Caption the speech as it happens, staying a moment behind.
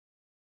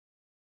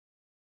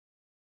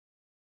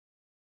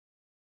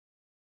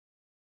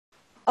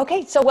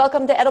Okay, so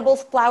welcome to Edible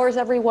Flowers,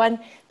 everyone.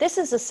 This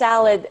is a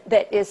salad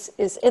that is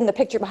in the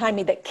picture behind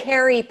me that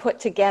Keri put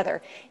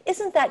together.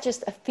 Isn't that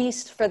just a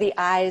feast for the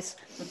eyes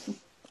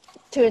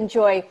to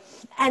enjoy?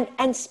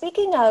 And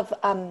speaking of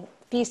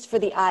feast for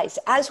the eyes,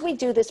 as we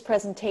do this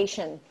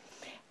presentation,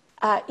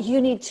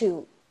 you need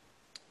to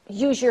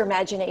use your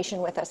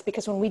imagination with us,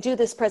 because when we do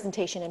this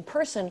presentation in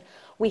person,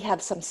 we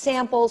have some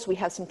samples, we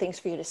have some things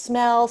for you to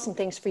smell, some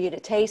things for you to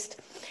taste.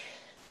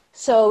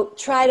 So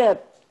try to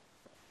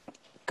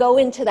go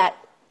into that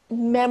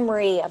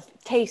memory of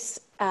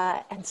tastes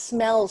and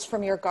smells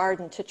from your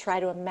garden to try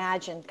to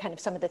imagine kind of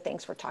some of the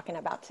things we're talking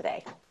about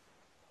today.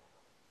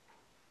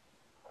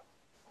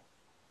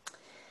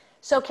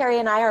 So Keri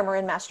and I are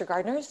Marin Master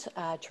Gardeners,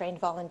 trained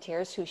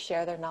volunteers who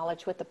share their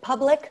knowledge with the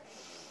public.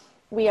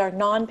 We are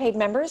non-paid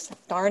members,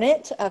 darn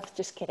it,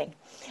 just kidding,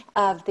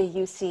 of the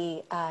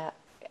UC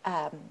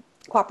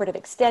Cooperative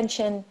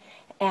Extension.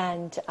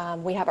 And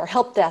we have our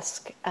help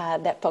desk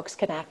that folks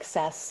can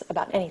access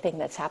about anything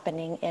that's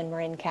happening in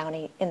Marin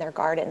County in their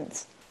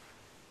gardens.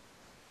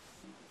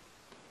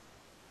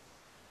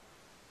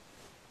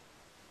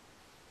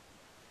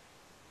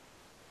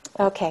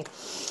 Okay,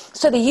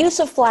 so the use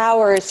of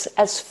flowers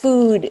as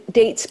food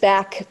dates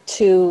back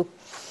to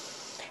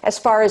as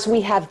far as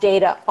we have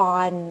data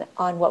on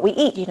what we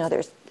eat. You know,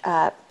 there's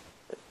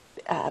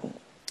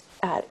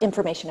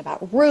information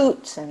about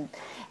roots and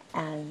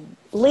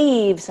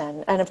leaves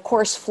and of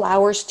course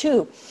flowers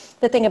too.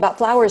 The thing about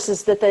flowers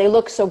is that they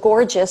look so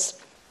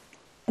gorgeous.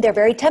 They're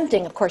very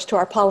tempting, of course, to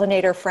our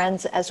pollinator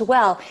friends as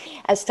well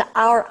as to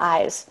our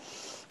eyes.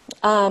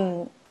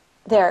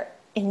 They're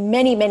in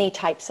many, many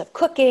types of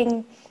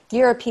cooking: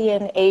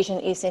 European,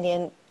 Asian, East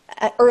Indian,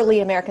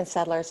 early American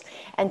settlers.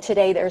 And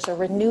today there's a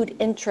renewed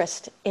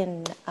interest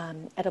in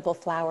edible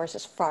flowers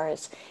as far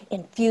as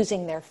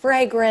infusing their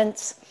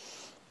fragrance,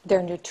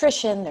 their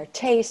nutrition, their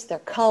taste, their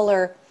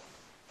color,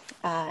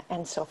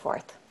 and so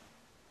forth.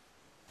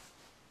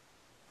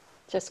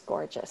 Just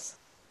gorgeous.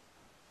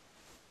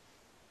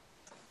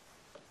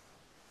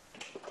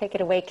 Take it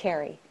away,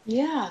 Keri.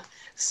 Yeah,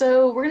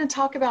 so we're going to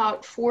talk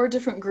about 4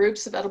 different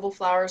groups of edible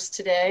flowers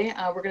today.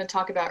 We're going to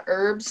talk about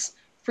herbs,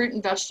 fruit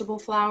and vegetable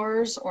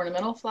flowers,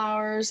 ornamental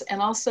flowers,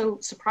 and also,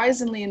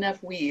 surprisingly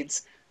enough,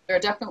 weeds. There are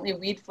definitely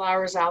weed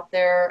flowers out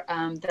there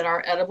that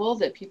are edible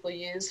that people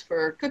use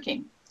for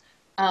cooking.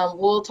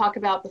 We'll talk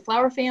about the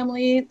flower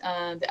family,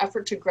 the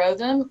effort to grow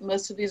them.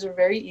 Most of these are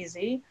very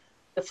easy.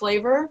 The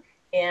flavor,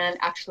 and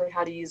actually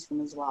how to use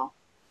them as well.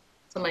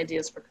 Some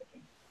ideas for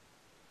cooking.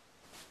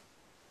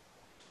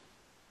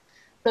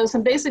 So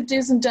some basic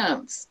do's and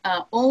don'ts.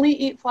 Only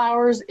eat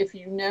flowers if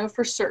you know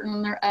for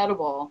certain they're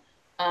edible.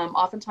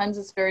 Oftentimes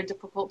it's very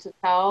difficult to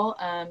tell,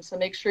 so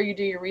make sure you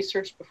do your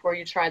research before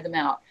you try them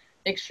out.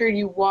 Make sure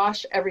you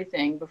wash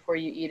everything before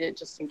you eat it,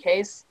 just in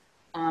case.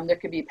 There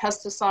could be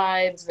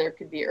pesticides, there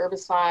could be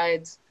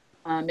herbicides.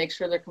 Make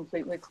sure they're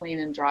completely clean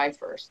and dry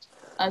first.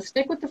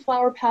 Stick with the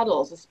flower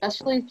petals,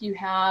 especially if you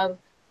have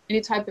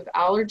any type of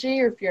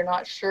allergy or if you're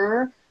not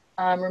sure.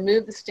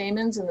 Remove the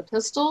stamens and the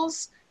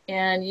pistils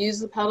and use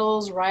the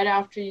petals right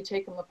after you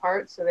take them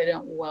apart so they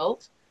don't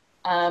wilt.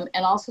 And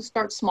also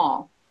start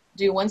small.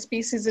 Do 1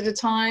 species at a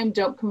time.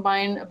 Don't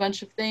combine a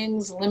bunch of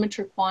things. Limit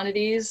your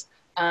quantities.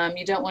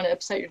 You don't want to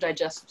upset your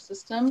digestive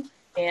system.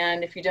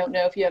 And if you don't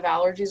know if you have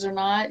allergies or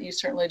not, you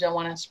certainly don't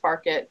want to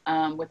spark it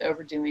with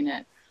overdoing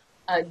it.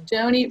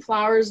 Don't eat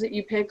flowers that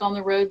you pick on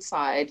the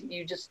roadside.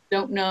 You just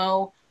don't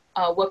know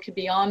what could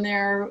be on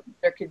there.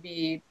 There could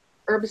be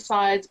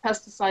herbicides,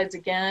 pesticides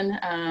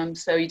again,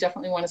 so you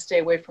definitely want to stay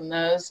away from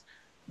those.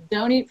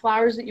 Don't eat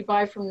flowers that you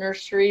buy from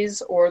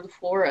nurseries or the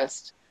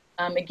florist.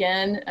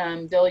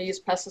 Again, they'll use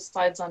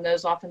pesticides on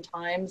those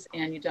oftentimes,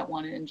 and you don't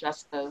want to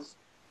ingest those.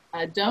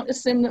 Don't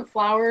assume that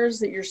flowers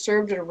that you're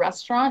served at a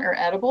restaurant are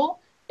edible.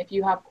 If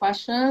you have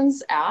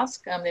questions,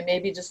 ask. They may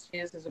be just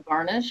used as a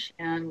garnish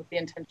and with the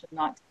intention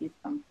not to eat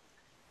them.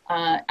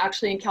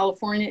 Actually, in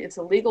California, it's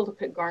illegal to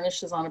put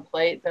garnishes on a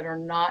plate that are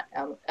not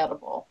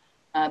edible.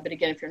 But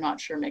again, if you're not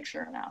sure, make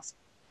sure and ask.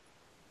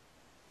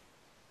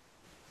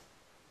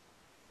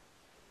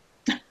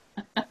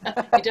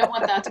 You don't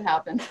want that to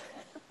happen.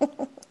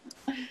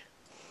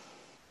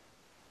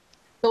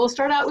 So we'll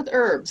start out with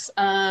herbs.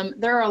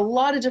 There are a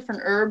lot of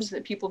different herbs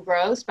that people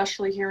grow,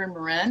 especially here in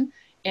Marin,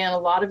 and a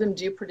lot of them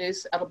do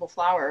produce edible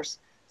flowers.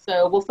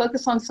 So we'll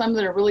focus on some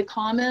that are really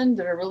common,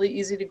 that are really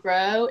easy to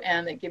grow,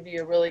 and that give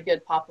you a really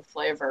good pop of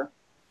flavor.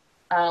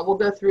 We'll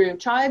go through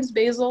chives,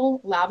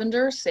 basil,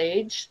 lavender,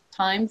 sage,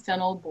 thyme,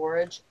 fennel,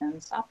 borage,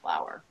 and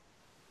safflower.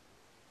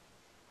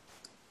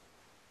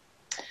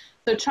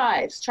 So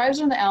chives. Chives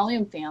are in the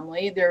allium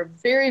family. They're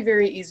very,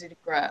 very easy to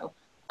grow.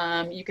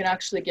 You can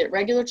actually get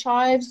regular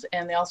chives,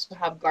 and they also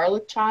have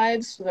garlic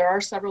chives. So there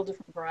are several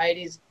different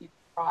varieties you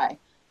can try.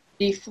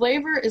 The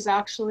flavor is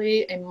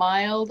actually a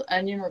mild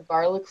onion or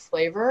garlic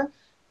flavor.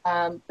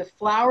 The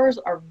flowers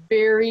are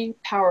very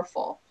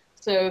powerful.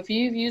 So if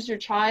you've used your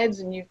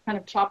chives and you've kind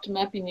of chopped them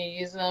up and you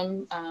use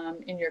them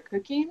in your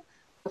cooking,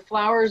 the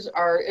flowers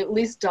are at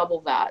least double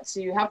that. So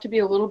you have to be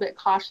a little bit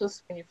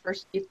cautious when you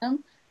first eat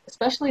them,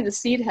 especially the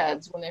seed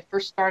heads. When they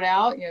first start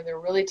out, you know, they're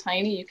really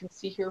tiny. You can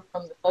see here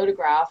from the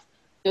photograph,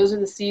 those are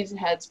the seed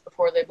heads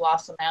before they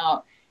blossom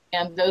out.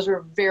 And those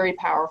are very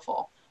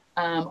powerful.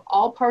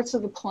 All parts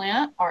of the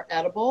plant are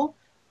edible.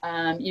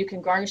 You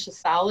can garnish a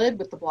salad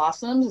with the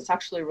blossoms. It's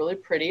actually really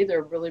pretty.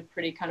 They're really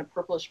pretty kind of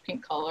purplish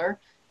pink color.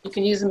 You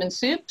can use them in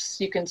soups.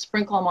 You can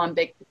sprinkle them on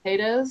baked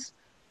potatoes.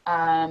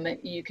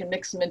 You can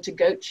mix them into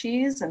goat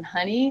cheese and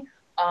honey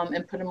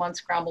and put them on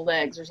scrambled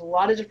eggs. There's a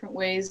lot of different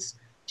ways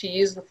to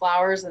use the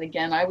flowers. And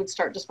again, I would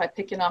start just by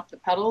picking off the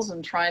petals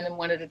and trying them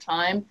one at a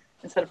time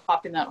instead of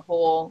popping that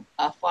whole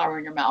flower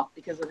in your mouth,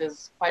 because it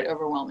is quite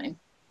overwhelming.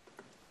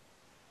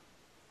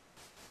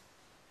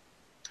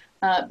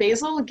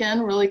 Basil,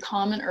 again, really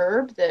common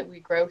herb that we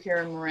grow here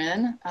in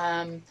Marin.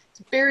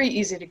 It's very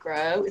easy to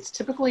grow. It's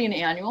typically an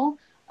annual.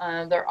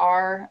 There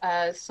are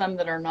some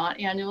that are not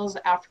annuals,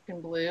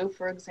 African blue,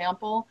 for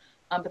example,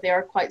 but they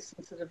are quite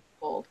sensitive to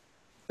cold.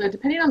 So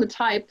depending on the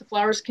type, the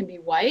flowers can be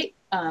white,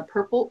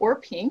 purple, or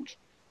pink,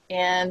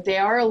 and they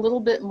are a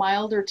little bit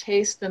milder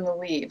taste than the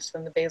leaves,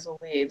 than the basil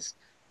leaves.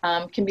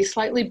 Can be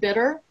slightly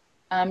bitter,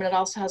 and it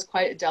also has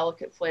quite a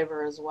delicate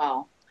flavor as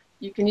well.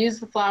 You can use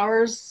the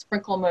flowers,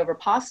 sprinkle them over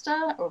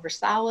pasta, over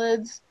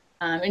salads,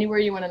 anywhere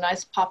you want a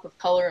nice pop of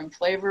color and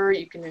flavor.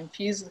 You can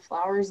infuse the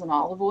flowers in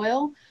olive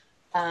oil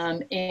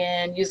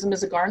and use them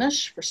as a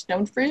garnish for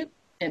stone fruit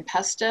and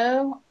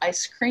pesto,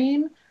 ice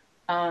cream,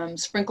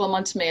 sprinkle them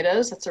on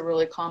tomatoes. That's a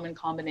really common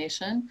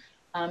combination.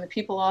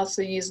 People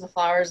also use the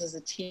flowers as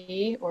a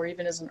tea or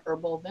even as an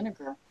herbal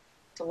vinegar.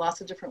 So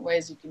lots of different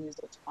ways you can use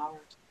those flowers.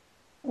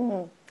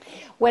 Mm.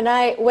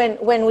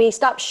 When we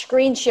stop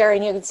screen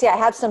sharing, you can see I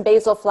have some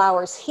basil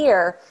flowers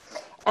here,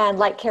 and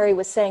like Keri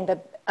was saying,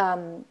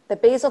 the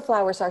basil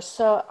flowers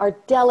are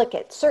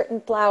delicate.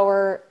 Certain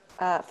flowers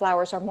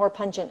are more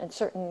pungent, and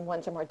certain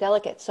ones are more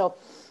delicate. So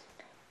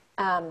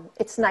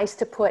it's nice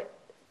to put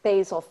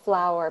basil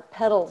flower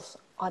petals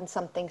on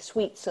something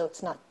sweet, so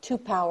it's not too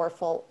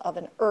powerful of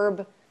an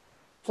herb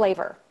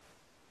flavor.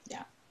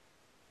 Yeah.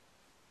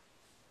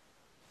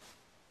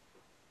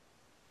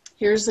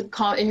 Here's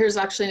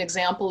actually an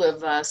example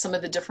of some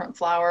of the different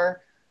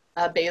flower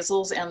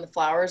basils and the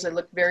flowers. They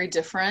look very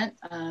different.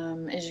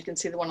 As you can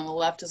see, the one on the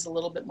left is a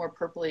little bit more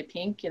purpley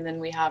pink, and then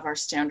we have our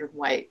standard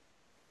white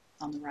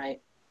on the right.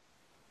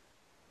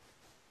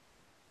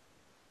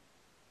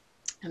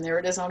 And there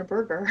it is on a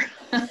burger.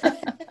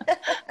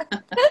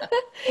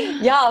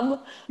 Yum.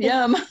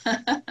 Yum.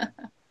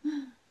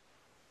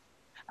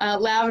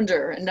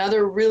 Lavender,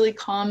 another really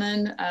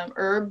common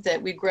herb that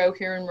we grow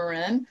here in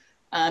Marin.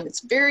 It's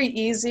very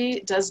easy.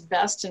 It does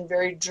best in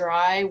very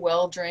dry,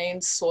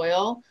 well-drained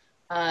soil.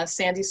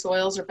 Sandy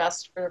soils are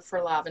best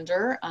for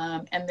lavender,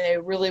 and they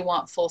really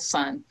want full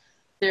sun.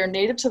 They're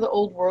native to the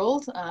Old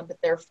World, but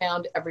they're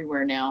found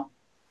everywhere now.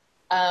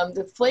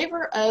 The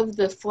flavor of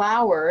the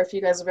flower, if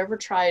you guys have ever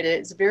tried it,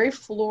 it's very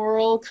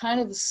floral, kind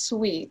of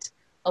sweet,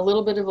 a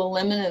little bit of a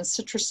lemon and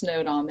citrus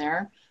note on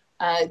there.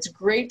 It's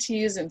great to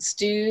use in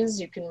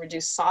stews. You can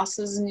reduce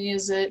sauces and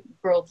use it.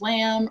 Grilled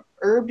lamb,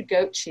 herbed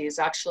goat cheese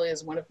actually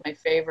is one of my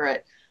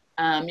favorite.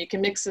 You can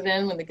mix it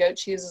in when the goat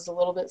cheese is a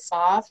little bit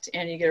soft,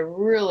 and you get a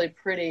really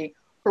pretty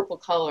purple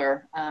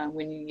color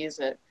when you use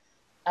it.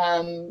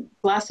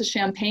 Glass of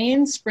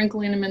champagne,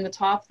 sprinkling them in the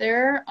top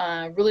there.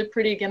 Really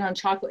pretty again on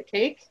chocolate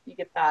cake. You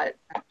get that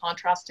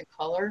contrast in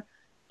color,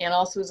 and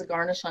also as a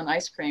garnish on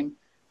ice cream.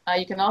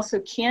 You can also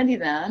candy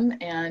them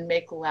and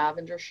make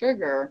lavender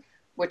sugar,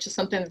 which is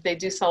something that they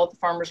do sell at the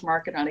farmer's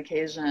market on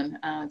occasion.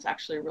 It's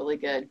actually really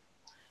good.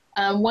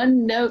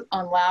 One note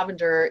on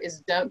lavender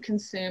is don't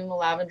consume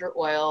lavender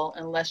oil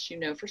unless you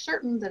know for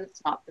certain that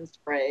it's not been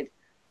sprayed.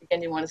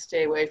 Again, you want to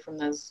stay away from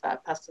those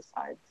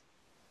pesticides.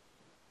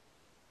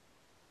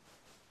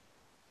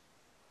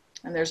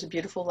 And there's a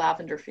beautiful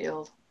lavender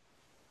field.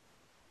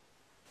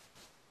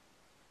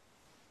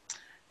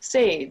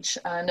 Sage,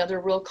 another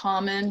real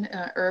common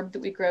herb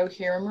that we grow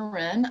here in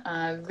Marin.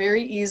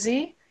 Very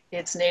easy.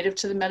 It's native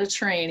to the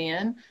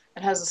Mediterranean.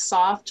 It has a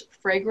soft,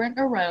 fragrant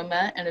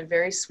aroma and a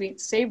very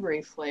sweet,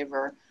 savory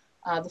flavor.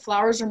 The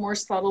flowers are more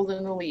subtle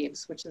than the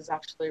leaves, which is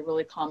actually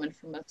really common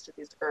for most of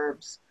these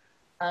herbs.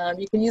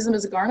 You can use them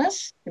as a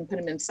garnish. You can put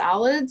them in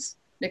salads,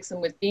 mix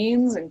them with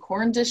beans and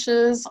corn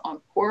dishes,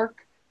 on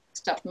pork,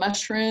 stuffed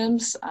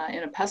mushrooms,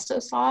 in a pesto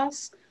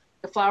sauce.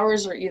 The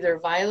flowers are either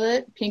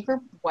violet, pink,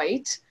 or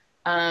white.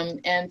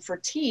 And for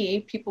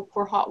tea, people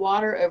pour hot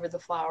water over the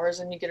flowers,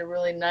 and you get a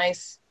really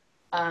nice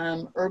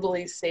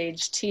herbally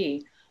sage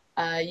tea.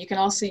 You can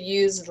also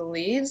use the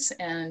leaves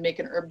and make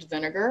an herbed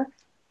vinegar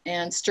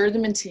and stir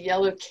them into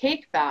yellow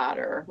cake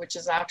batter, which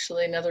is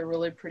actually another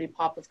really pretty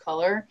pop of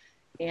color,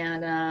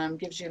 and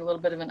gives you a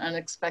little bit of an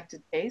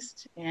unexpected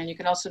taste. And you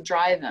can also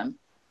dry them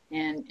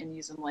and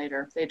use them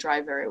later. They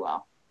dry very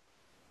well.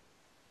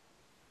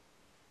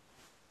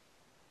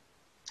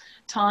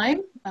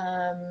 Thyme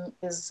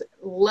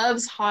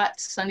loves hot,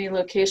 sunny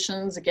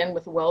locations, again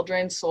with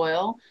well-drained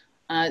soil.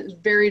 It's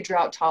very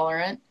drought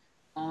tolerant,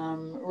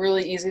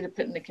 really easy to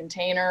put in a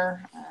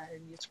container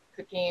and use for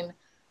cooking.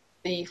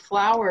 The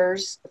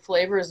flowers, the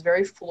flavor is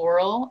very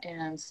floral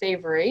and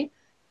savory,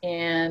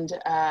 and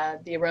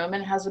the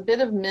aroma has a bit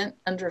of mint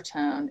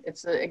undertone.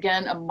 It's,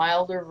 again, a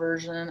milder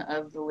version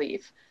of the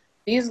leaf.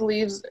 These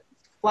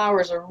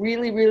flowers are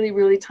really, really,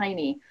 really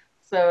tiny.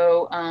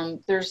 So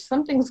there's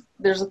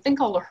a thing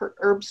called a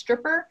herb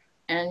stripper,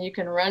 and you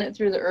can run it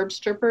through the herb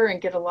stripper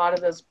and get a lot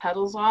of those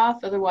petals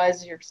off.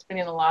 Otherwise, you're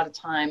spending a lot of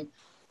time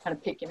kind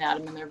of picking at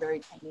them, and they're very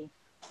tiny.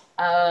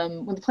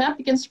 When the plant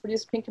begins to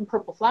produce pink and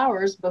purple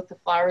flowers, both the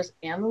flowers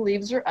and the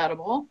leaves are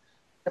edible.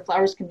 The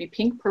flowers can be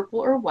pink, purple,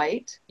 or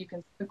white. You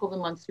can sprinkle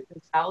them on soup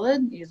and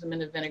salad, use them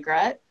in a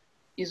vinaigrette,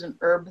 use an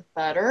herb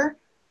butter,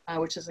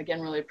 which is, again,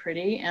 really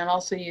pretty, and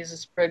also use the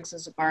sprigs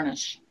as a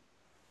garnish.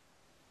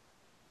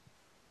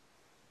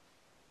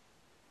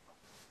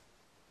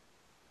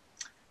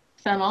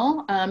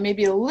 Fennel may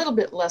be a little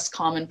bit less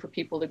common for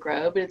people to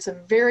grow, but it's a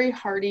very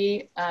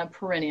hardy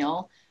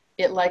perennial.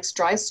 It likes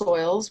dry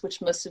soils,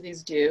 which most of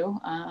these do,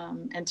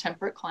 and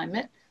temperate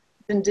climate.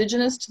 It's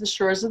indigenous to the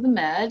shores of the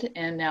Med,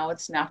 and now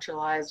it's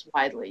naturalized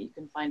widely. You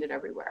can find it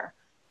everywhere.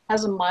 It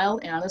has a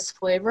mild anise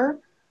flavor.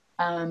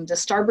 The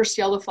starburst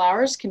yellow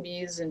flowers can be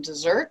used in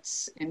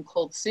desserts, in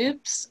cold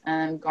soups,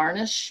 and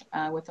garnish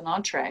with an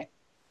entree.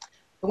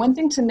 The one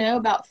thing to know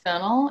about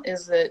fennel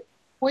is that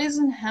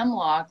poison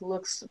hemlock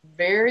looks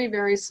very,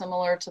 very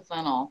similar to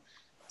fennel.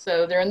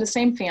 So they're in the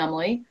same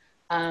family.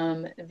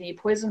 The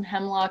poison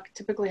hemlock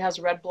typically has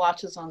red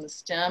blotches on the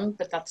stem,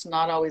 but that's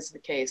not always the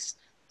case.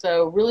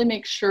 So really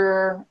make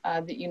sure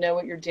that you know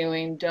what you're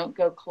doing. Don't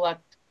go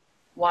collect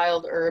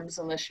wild herbs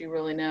unless you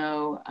really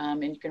know,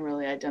 and you can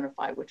really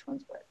identify which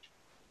one's which.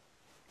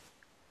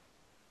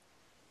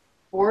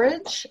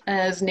 Borage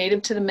is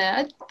native to the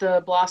Med.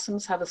 The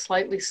blossoms have a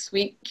slightly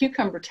sweet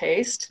cucumber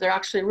taste. They're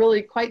actually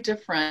really quite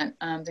different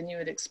than you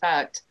would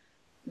expect.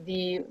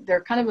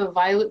 They're kind of a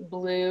violet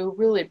blue,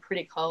 really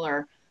pretty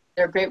color.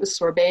 They're great with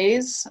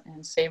sorbets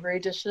and savory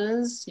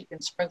dishes. You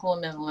can sprinkle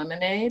them in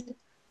lemonade,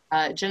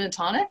 gin and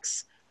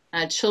tonics,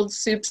 chilled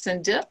soups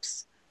and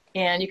dips.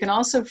 And you can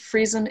also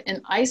freeze them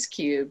in ice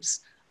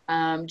cubes.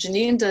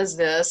 Jenine does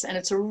this, and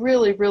it's a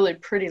really, really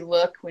pretty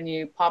look when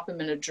you pop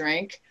them in a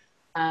drink.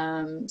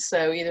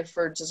 So either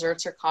for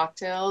desserts or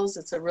cocktails,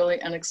 it's a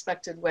really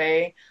unexpected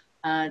way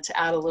to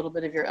add a little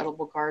bit of your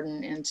edible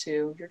garden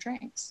into your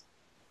drinks.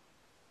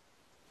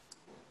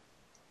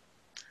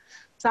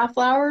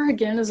 Safflower,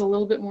 again, is a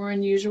little bit more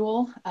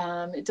unusual.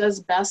 It does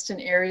best in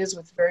areas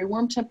with very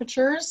warm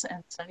temperatures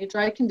and sunny,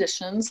 dry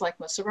conditions, like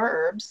most of our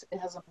herbs. It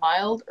has a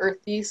mild,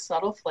 earthy,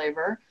 subtle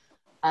flavor.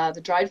 The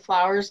dried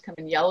flowers come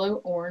in yellow,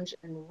 orange,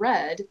 and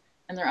red,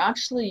 and they're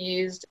actually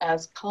used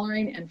as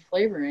coloring and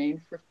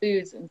flavoring for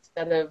foods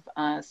instead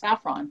of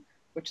saffron,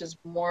 which is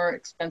more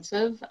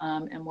expensive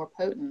and more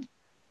potent.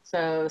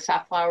 So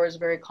safflower is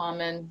very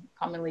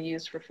commonly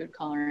used for food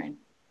coloring.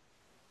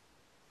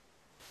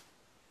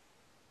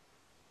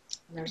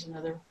 And there's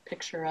another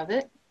picture of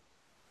it.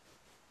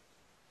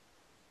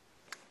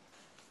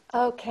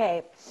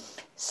 Okay,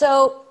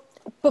 so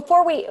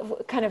before we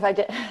kind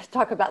of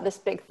talk about this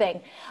big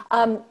thing,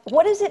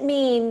 what does it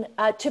mean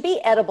to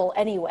be edible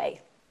anyway?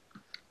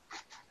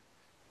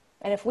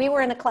 And if we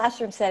were in a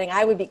classroom setting,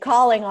 I would be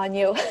calling on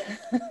you.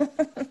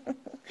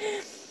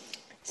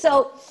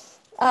 So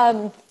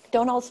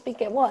don't all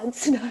speak at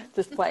once.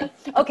 Just playing.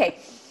 Okay,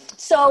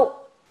 so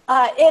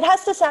it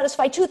has to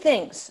satisfy two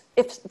things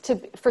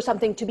for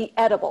something to be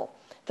edible.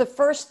 The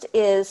first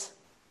is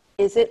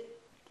it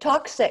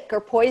toxic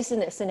or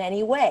poisonous in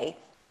any way?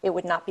 It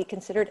would not be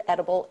considered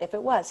edible if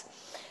it was.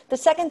 The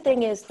second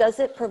thing is, does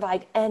it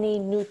provide any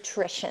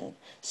nutrition?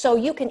 So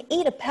you can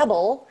eat a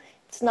pebble.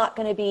 It's not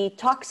going to be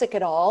toxic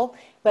at all,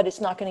 but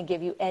it's not going to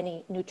give you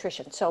any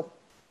nutrition. So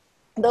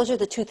those are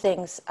the two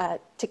things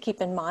to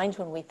keep in mind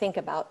when we think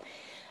about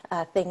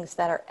things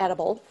that are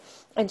edible.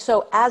 And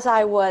so as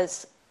I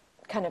was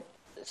kind of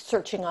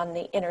searching on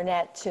the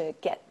internet to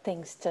get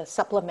things to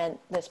supplement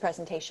this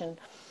presentation,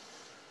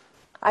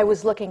 I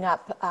was looking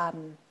up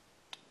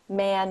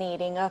man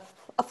eating a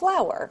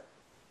flower.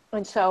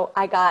 And so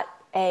I got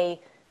a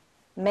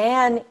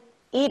man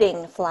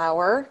eating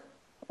flower,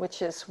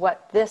 which is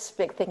what this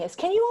big thing is.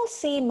 Can you all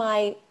see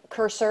my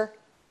cursor?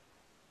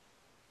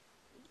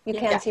 You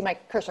can see my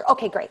cursor.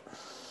 Okay, great.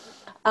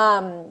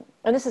 And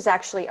this is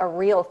actually a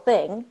real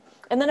thing.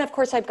 And then, of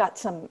course, I've got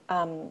some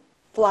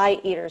fly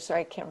eaters, or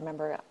I can't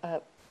remember,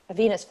 a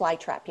Venus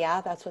flytrap.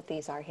 Yeah, that's what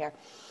these are here.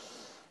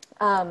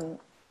 And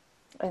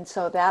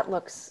so that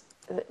looks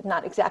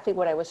not exactly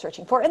what I was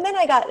searching for. And then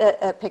I got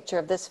a picture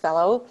of this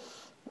fellow.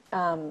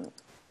 And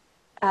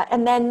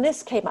then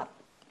this came up.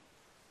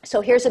 So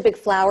here's a big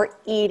flower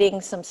eating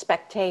some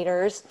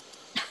spectators.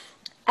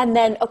 And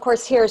then, of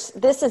course,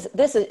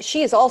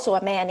 she is also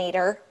a man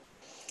eater.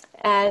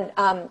 And,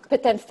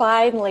 but then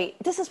finally,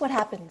 this is what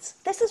happens.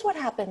 This is what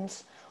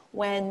happens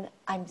when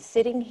I'm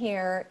sitting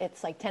here,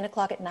 it's like 10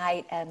 o'clock at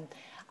night, and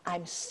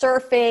I'm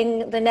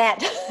surfing the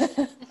net.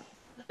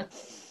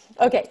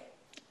 Okay,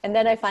 and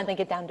then I finally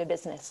get down to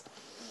business.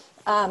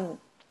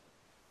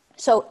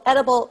 So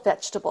edible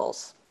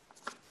vegetables.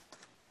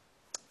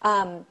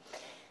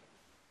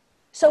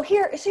 So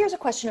here's a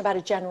question about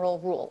a general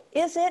rule.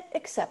 Is it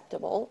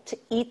acceptable to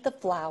eat the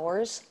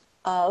flowers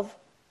of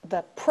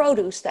the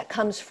produce that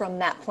comes from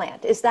that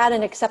plant? Is that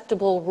an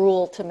acceptable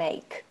rule to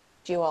make,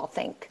 do you all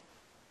think?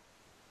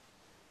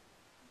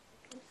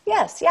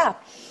 Yes, yeah.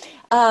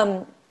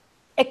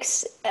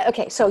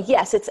 Okay, so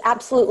yes, it's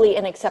absolutely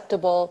an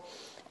acceptable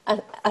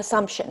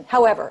assumption.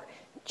 However,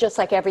 just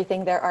like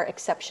everything, there are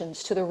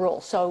exceptions to the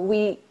rule. So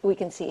we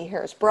can see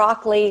here's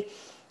broccoli,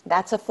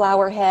 that's a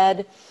flower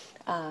head.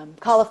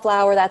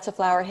 Cauliflower, that's a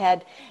flower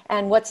head.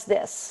 And what's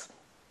this?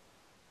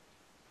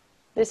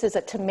 This is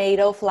a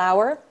tomato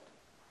flower.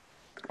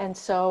 And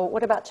so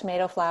what about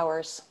tomato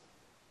flowers?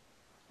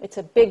 It's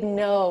a big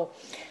no.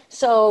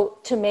 So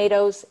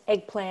tomatoes,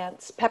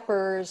 eggplants,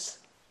 peppers,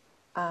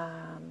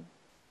 and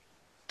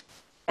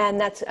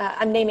that's,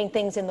 I'm naming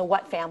things in the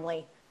what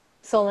family?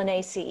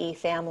 Solanaceae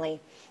family.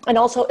 And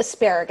also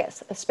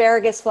asparagus.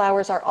 Asparagus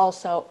flowers are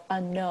also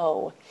a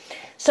no.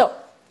 So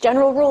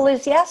general rule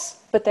is yes,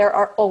 but there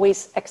are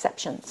always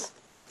exceptions.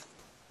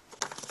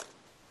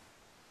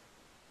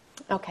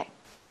 Okay.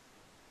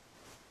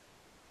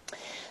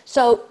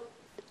 So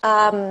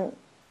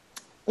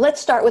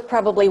let's start with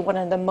probably one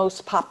of the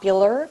most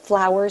popular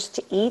flowers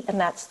to eat, and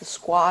that's the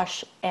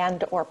squash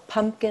and or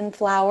pumpkin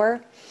flower.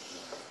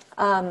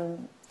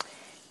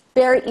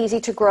 Very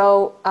easy to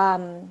grow.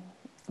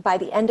 By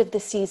the end of the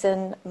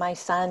season, my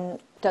son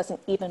doesn't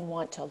even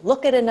want to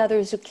look at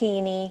another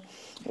zucchini.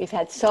 We've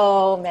had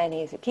so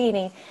many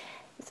zucchini.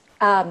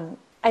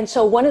 And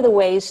so one of the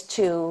ways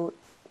to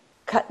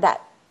cut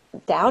that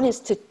down is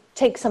to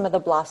take some of the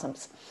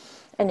blossoms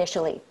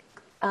initially.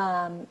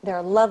 They're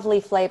a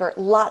lovely flavor.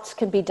 Lots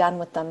can be done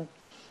with them.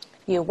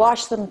 You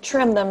wash them,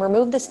 trim them,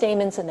 remove the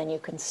stamens, and then you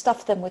can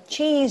stuff them with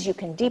cheese. You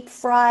can deep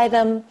fry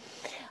them.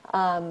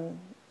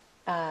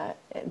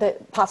 The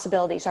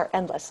possibilities are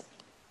endless.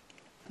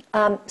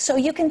 So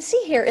you can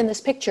see here in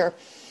this picture,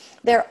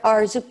 there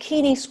are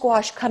zucchini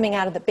squash coming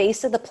out of the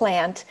base of the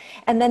plant,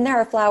 and then there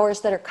are flowers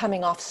that are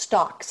coming off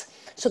stalks.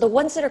 So the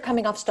ones that are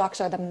coming off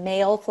stalks are the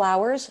male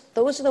flowers.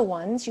 Those are the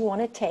ones you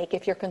want to take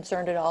if you're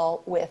concerned at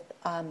all with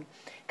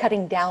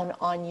cutting down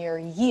on your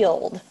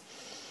yield.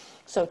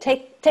 So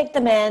take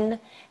them in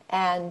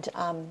and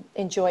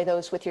enjoy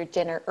those with your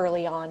dinner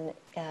early on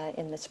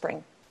in the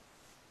spring.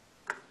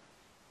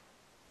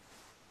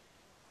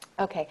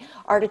 Okay,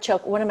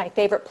 artichoke, one of my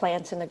favorite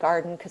plants in the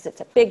garden because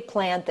it's a big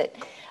plant that,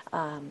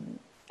 a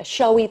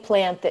showy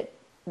plant that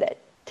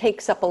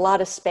takes up a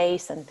lot of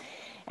space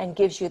and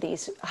gives you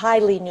these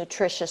highly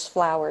nutritious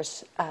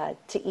flowers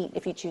to eat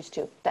if you choose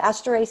to. The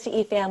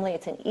Asteraceae family,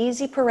 it's an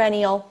easy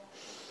perennial,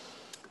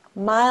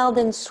 mild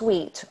and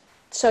sweet.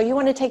 So you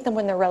want to take them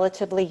when they're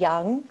relatively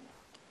young.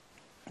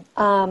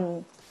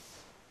 Let's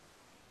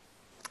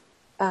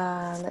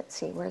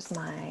see, where's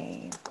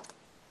my,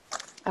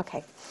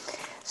 okay.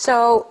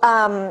 So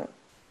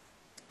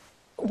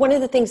one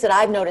of the things that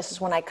I've noticed is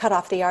when I cut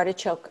off the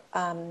artichoke,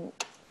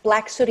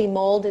 black sooty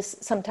mold is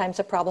sometimes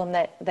a problem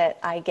that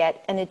I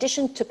get. In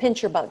addition to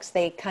pincher bugs,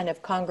 they kind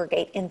of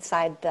congregate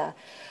inside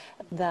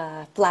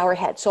the flower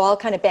head. So I'll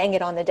kind of bang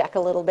it on the deck a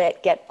little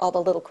bit, get all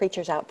the little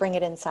creatures out, bring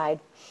it inside.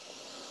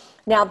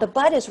 Now the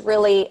bud is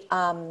really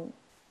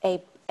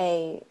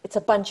it's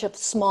a bunch of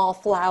small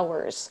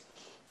flowers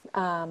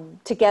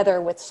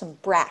together with some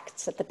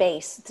bracts at the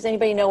base. Does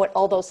anybody know what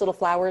all those little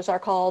flowers are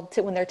called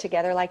when they're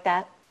together like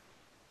that?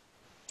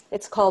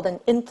 It's called an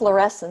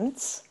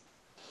inflorescence.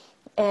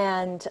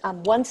 And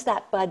once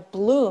that bud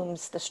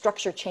blooms, the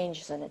structure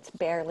changes and it's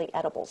barely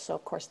edible. So,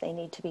 of course, they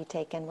need to be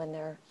taken when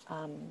they're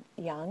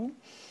young.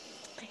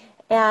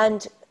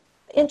 And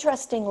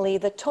interestingly,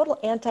 the total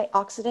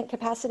antioxidant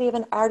capacity of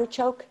an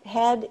artichoke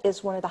head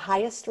is one of the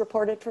highest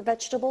reported for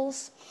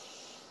vegetables.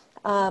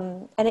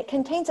 And it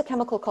contains a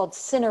chemical called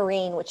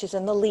cinerine, which is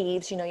in the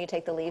leaves. You know, you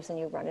take the leaves and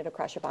you run it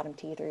across your bottom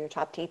teeth or your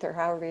top teeth or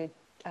however you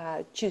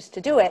choose to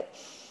do it.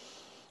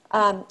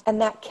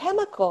 And that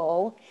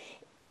chemical,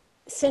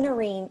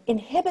 cinerine,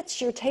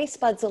 inhibits your taste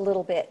buds a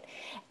little bit.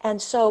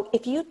 And so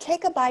if you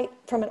take a bite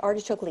from an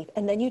artichoke leaf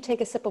and then you take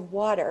a sip of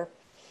water,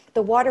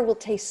 the water will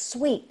taste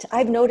sweet.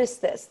 I've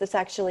noticed this. This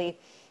actually,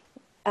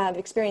 I've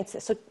experienced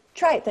this. So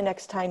try it the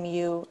next time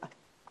you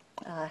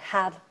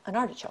have an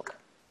artichoke.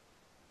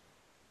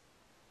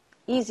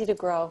 Easy to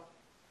grow,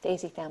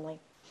 daisy family.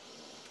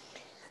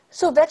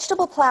 So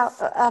vegetable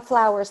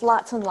flowers,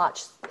 lots and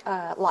lots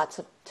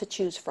to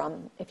choose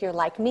from. If you're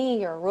like me,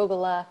 your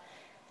arugula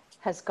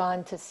has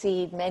gone to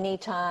seed many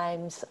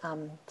times.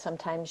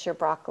 Sometimes your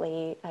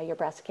broccoli, your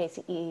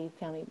Brassicaceae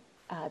family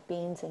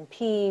beans and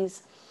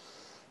peas.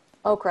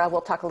 Okra,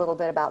 we'll talk a little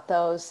bit about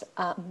those,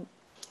 are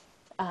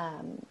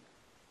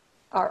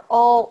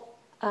all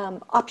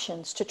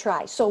options to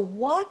try. So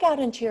walk out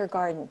into your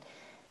garden.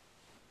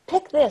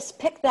 Pick this,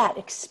 pick that,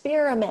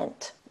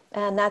 experiment.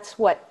 And that's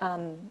what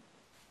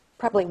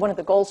probably one of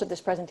the goals of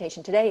this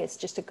presentation today is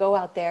just to go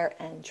out there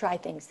and try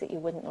things that you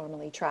wouldn't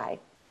normally try.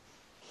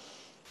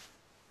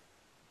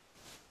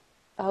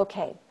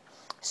 Okay,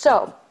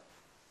 so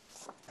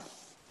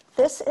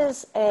this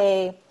is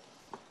a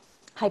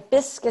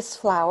hibiscus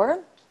flower.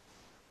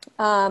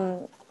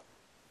 I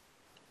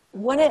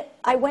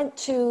went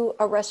to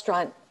a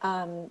restaurant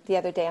the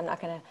other day. I'm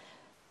not going to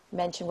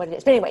mention what it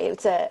is, but anyway,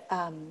 it's a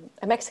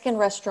Mexican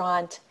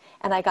restaurant,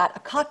 and I got a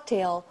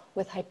cocktail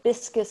with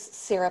hibiscus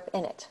syrup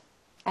in it.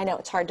 I know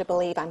it's hard to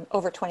believe I'm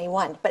over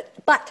 21,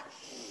 but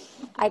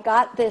I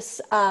got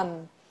this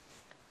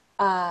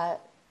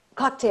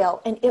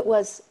cocktail, and it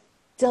was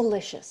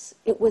delicious.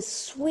 It was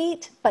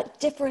sweet but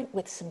different,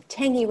 with some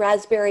tangy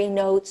raspberry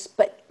notes,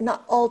 but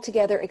not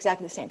altogether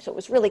exactly the same. So it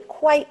was really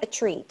quite a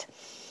treat.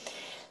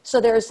 So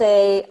there's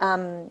a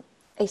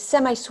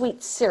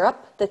semi-sweet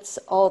syrup that's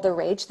all the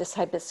rage, this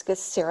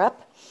hibiscus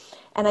syrup.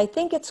 And I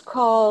think it's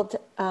called,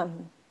 well,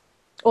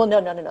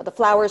 no. The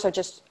flowers are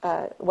just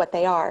what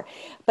they are.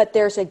 But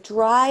there's a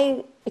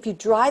if you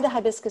dry the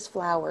hibiscus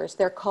flowers,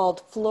 they're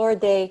called flor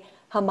de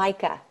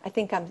Jamaica. I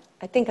think I'm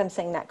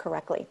saying that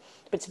correctly.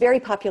 But it's very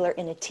popular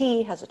in a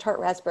tea, has a tart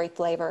raspberry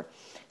flavor.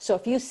 So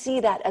if you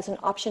see that as an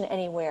option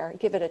anywhere,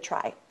 give it a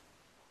try.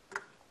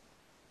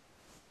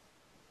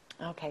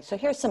 Okay, so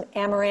here's some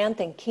amaranth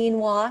and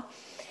quinoa.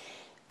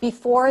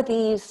 Before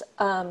these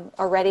are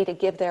ready to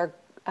give their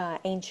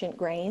ancient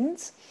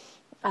grains,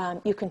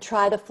 you can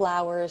try the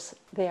flowers.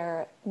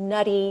 They're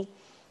nutty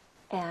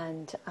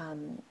and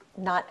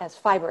not as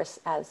fibrous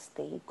as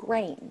the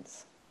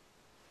grains.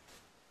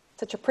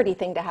 Such a pretty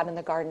thing to have in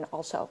the garden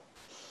also.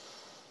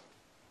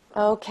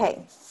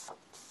 Okay,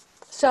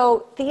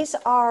 so these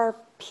are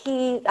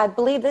I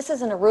believe this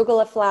is an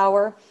arugula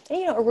flower. And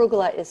you know,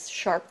 arugula is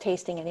sharp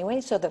tasting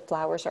anyway, so the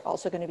flowers are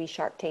also going to be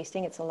sharp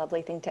tasting. It's a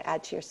lovely thing to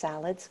add to your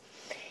salads.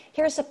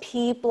 Here's a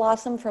pea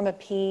blossom from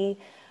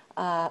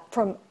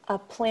from a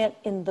plant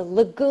in the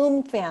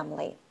legume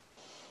family.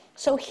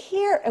 So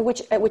here,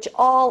 which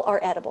all are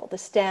edible, the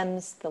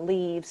stems, the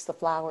leaves, the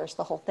flowers,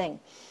 the whole thing.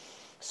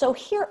 So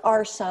here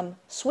are some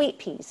sweet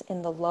peas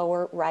in the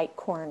lower right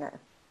corner.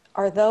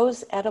 Are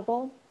those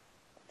edible?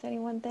 Does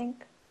anyone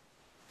think?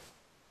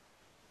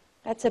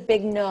 That's a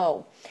big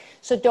no.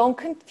 So don't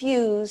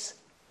confuse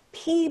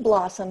pea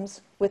blossoms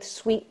with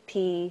sweet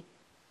pea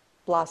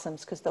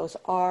blossoms, because those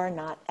are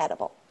not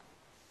edible.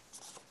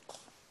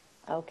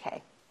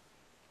 Okay.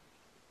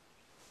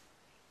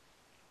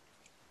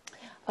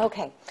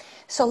 Okay,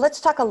 so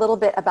let's talk a little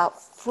bit about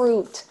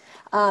fruit.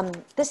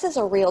 This is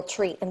a real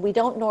treat, and we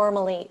don't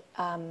normally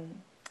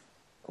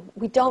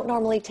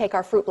take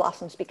our fruit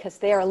blossoms because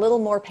they are a little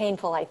more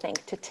painful, I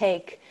think, to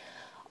take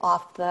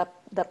off the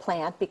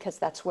plant, because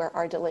that's where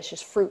our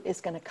delicious fruit is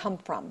going to come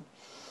from.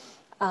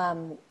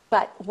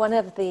 But one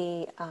of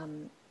the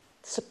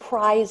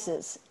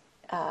surprises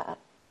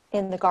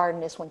in the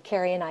garden is when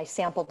Keri and I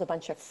sampled a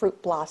bunch of fruit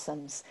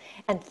blossoms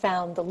and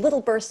found the little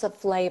bursts of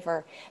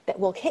flavor that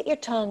will hit your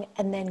tongue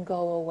and then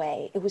go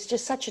away. It was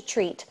just such a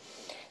treat.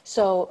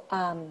 So,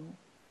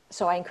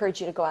 so I encourage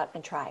you to go out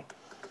and try.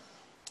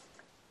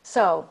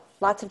 So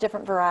lots of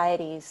different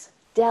varieties,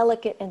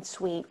 delicate and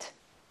sweet.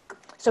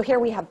 So here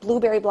we have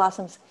blueberry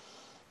blossoms.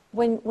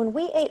 When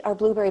we ate our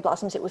blueberry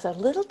blossoms, it was a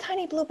little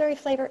tiny blueberry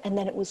flavor, and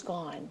then it was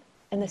gone.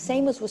 And the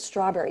same was with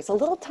strawberries. A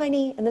little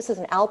tiny, and this is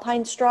an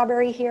alpine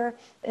strawberry here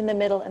in the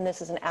middle, and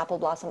this is an apple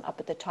blossom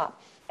up at the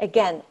top.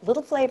 Again,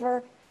 little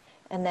flavor,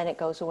 and then it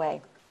goes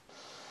away.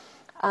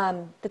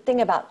 The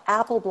thing about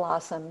apple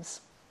blossoms,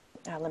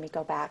 let me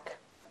go back.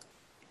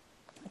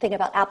 The thing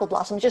about apple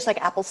blossoms, just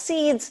like apple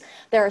seeds,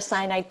 there are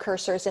cyanide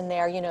cursors in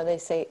there. You know, they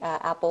say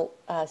apple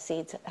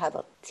seeds have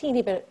a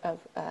teeny bit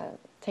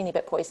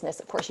poisonous.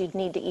 Of course, you'd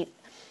need to eat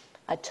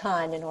a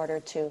ton in order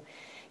to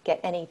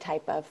get any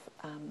type of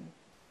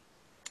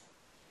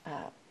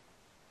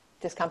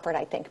discomfort,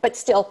 I think, but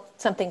still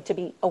something to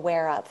be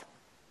aware of.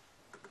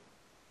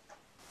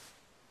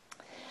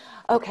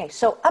 Okay,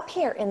 so up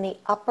here in the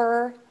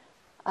upper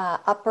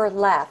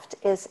left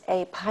is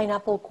a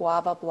pineapple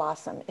guava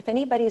blossom. If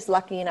anybody's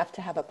lucky enough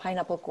to have a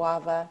pineapple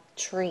guava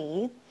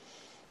tree,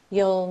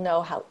 you'll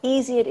know how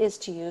easy it is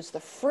to use. The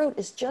fruit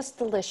is just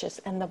delicious,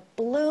 and the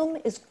bloom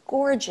is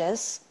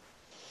gorgeous,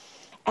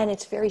 and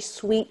it's very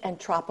sweet and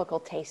tropical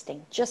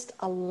tasting. Just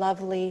a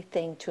lovely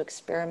thing to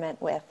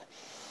experiment with.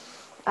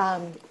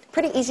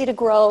 Pretty easy to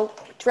grow,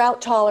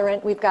 drought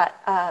tolerant. We've got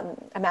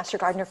a master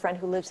gardener friend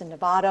who lives in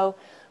Nevada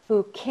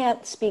who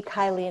can't speak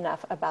highly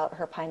enough about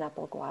her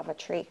pineapple guava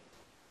tree.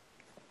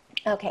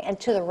 Okay, and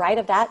to the right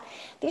of that,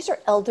 these are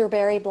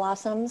elderberry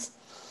blossoms.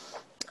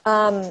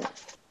 They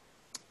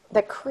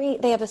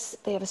have a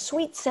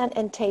sweet scent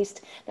and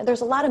taste. Now,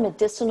 there's a lot of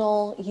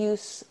medicinal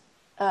use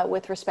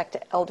with respect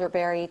to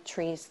elderberry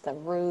trees, the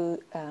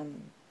root,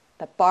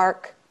 the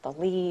bark, the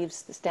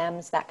leaves, the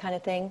stems, that kind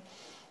of thing.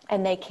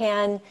 And they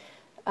can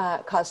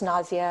cause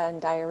nausea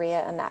and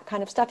diarrhea and that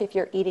kind of stuff if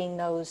you're eating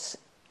those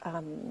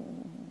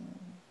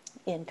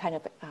in kind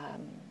of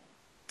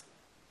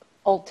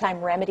old-time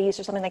remedies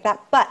or something like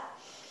that. But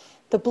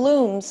the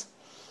blooms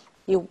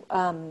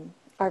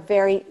are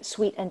very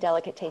sweet and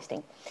delicate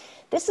tasting.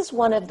 This is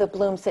one of the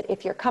blooms that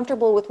if you're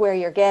comfortable with where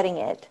you're getting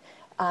it,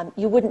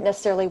 you wouldn't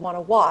necessarily want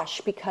to wash,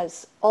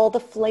 because all the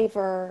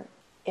flavor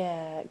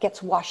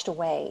gets washed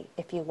away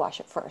if you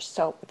wash it first.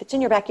 So if it's in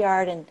your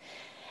backyard and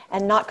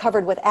not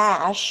covered with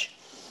ash,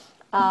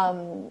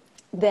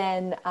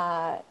 then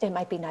it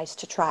might be nice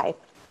to try.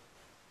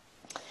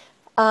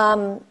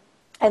 And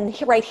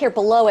right here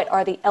below it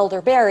are the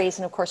elderberries,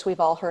 and of course we've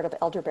all heard of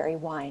elderberry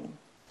wine.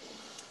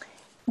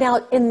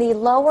 Now in the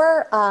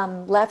lower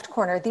left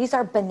corner, these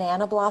are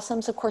banana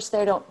blossoms. Of course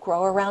they don't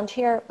grow around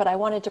here, but I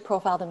wanted to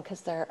profile them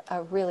because they're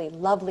a really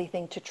lovely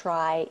thing to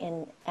try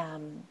in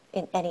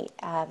any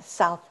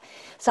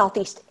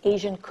Southeast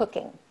Asian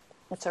cooking.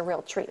 It's a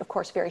real treat, of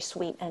course, very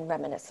sweet and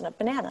reminiscent of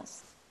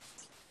bananas.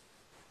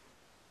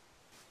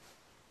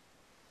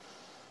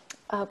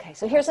 Okay,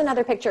 so here's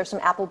another picture of some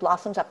apple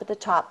blossoms up at the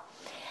top.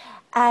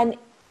 And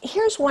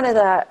here's one of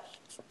the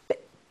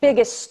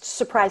biggest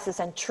surprises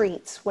and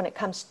treats when it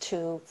comes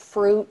to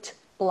fruit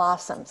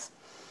blossoms.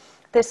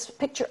 This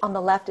picture on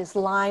the left is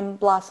lime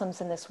blossoms,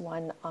 and this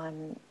one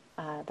on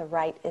the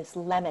right is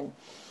lemon.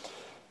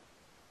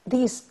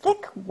 These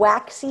thick,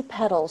 waxy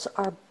petals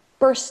are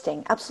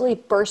bursting,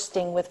 absolutely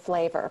bursting with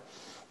flavor.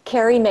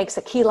 Keri makes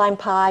a key lime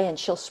pie, and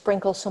she'll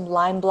sprinkle some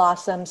lime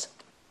blossoms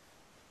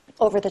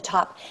over the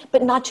top,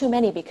 but not too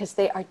many because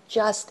they are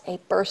just a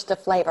burst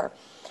of flavor.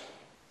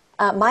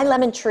 My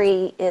lemon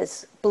tree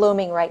is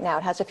blooming right now.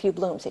 It has a few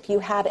blooms. If you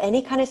have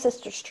any kind of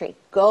citrus tree,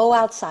 go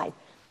outside,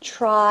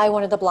 try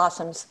one of the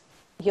blossoms.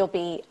 You'll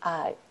be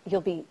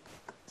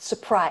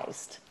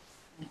surprised.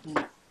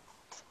 Mm-hmm.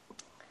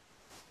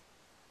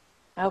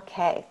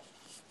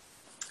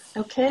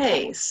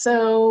 Okay,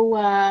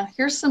 so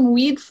here's some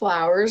weed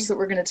flowers that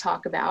we're going to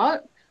talk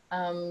about.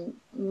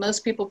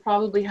 Most people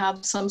probably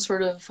have some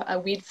sort of a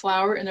weed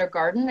flower in their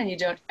garden, and you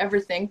don't ever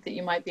think that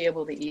you might be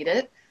able to eat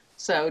it.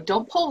 So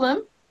don't pull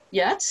them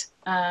yet.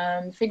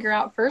 Figure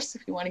out first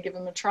if you want to give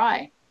them a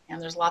try,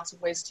 and there's lots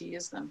of ways to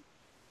use them.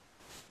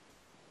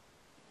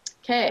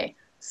 Okay,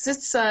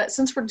 since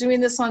we're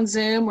doing this on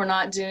Zoom, we're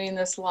not doing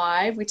this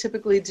live. We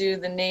typically do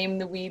the name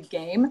the weed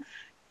game,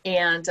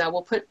 and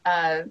we'll put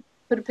a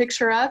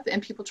picture up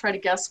and people try to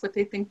guess what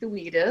they think the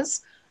weed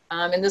is.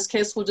 In this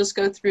case, we'll just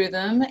go through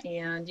them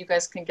and you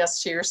guys can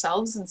guess to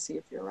yourselves and see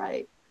if you're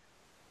right.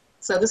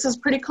 So this is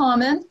pretty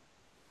common,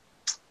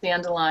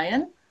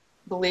 dandelion.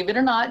 Believe it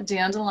or not,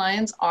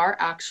 dandelions are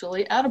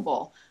actually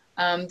edible.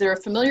 They're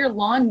a familiar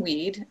lawn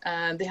weed.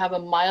 They have a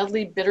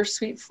mildly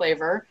bittersweet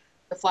flavor.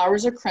 The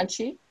flowers are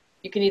crunchy.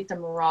 You can eat them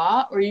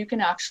raw or you can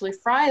actually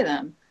fry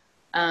them.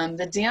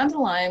 The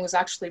dandelion was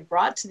actually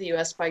brought to the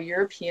US by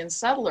European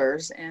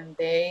settlers, and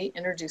they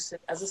introduced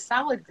it as a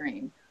salad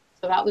green.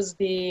 So that was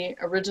the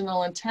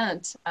original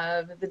intent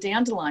of the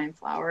dandelion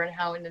flower and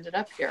how it ended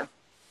up here.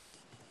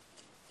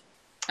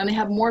 And they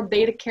have more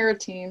beta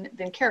carotene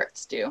than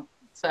carrots do.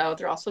 So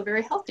they're also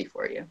very healthy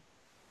for you.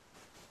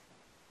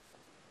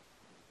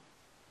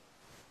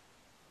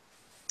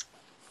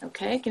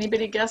 Okay, can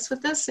anybody guess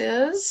what this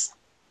is?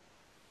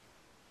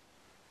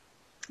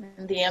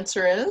 And the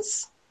answer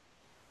is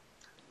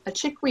a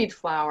chickweed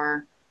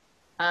flower.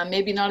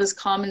 Maybe not as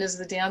common as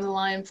the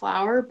dandelion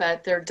flower,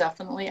 but they're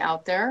definitely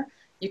out there.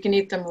 You can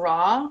eat them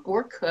raw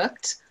or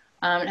cooked.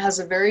 It has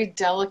a very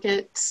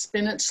delicate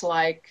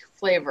spinach-like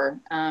flavor.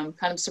 Kind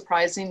of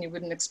surprising. You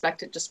wouldn't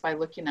expect it just by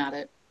looking at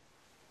it.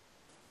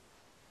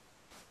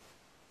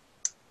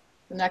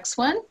 The next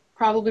one,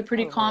 probably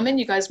pretty common.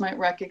 You guys might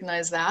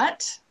recognize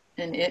that.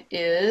 And it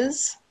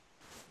is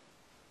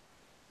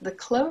the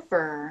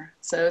clover.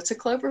 So it's a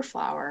clover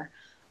flower.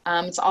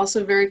 It's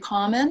also very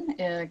common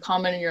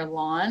in your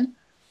lawn.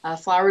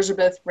 Flowers are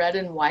both red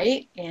and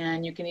white,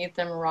 and you can eat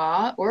them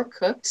raw or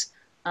cooked.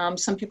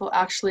 Some people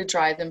actually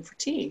dry them for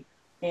tea,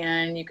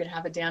 and you can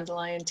have a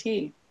dandelion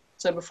tea.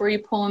 So before you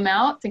pull them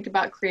out, think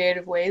about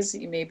creative ways that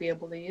you may be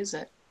able to use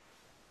it.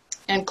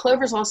 And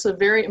clover is also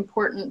very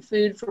important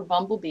food for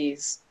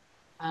bumblebees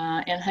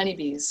and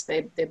honeybees.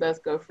 They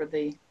both go for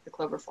the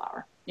clover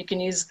flower. You can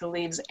use the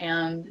leaves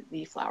and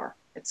the flower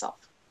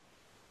itself.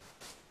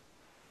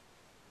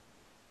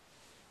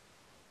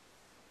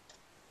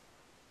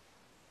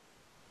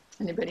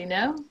 Anybody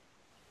know?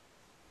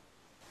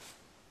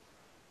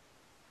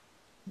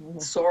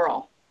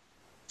 Sorrel.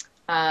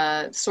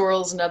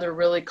 Sorrel is another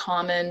really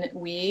common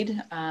weed.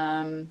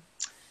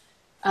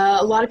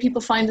 A lot of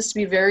people find this to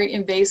be very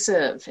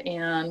invasive,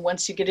 and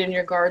once you get it in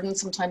your garden,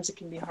 sometimes it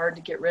can be hard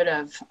to get rid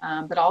of.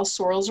 But all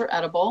sorrels are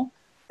edible.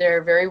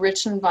 They're very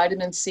rich in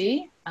vitamin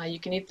C. You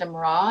can eat them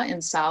raw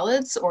in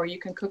salads, or you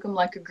can cook them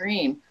like a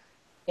green.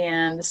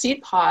 And the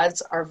seed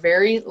pods are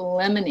very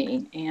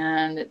lemony,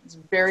 and it's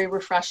very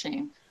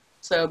refreshing.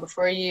 So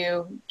before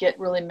you get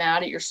really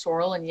mad at your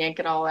sorrel and yank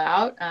it all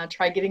out,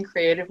 try getting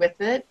creative with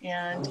it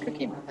and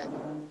cooking with it.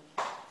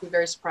 It'll be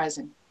very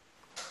surprising.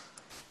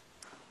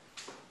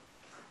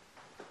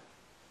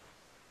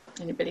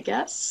 Anybody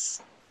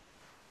guess?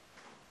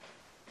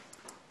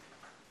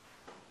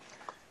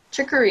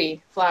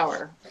 Chicory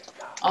flower,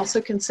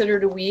 also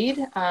considered a weed,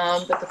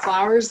 but the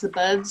flowers, the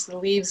buds, the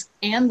leaves,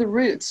 and the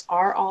roots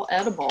are all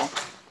edible.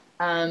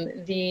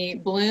 The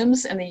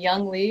blooms and the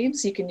young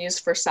leaves you can use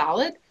for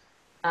salad.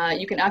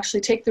 You can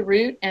actually take the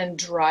root and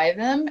dry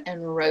them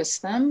and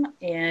roast them.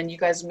 And you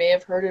guys may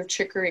have heard of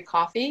chicory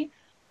coffee.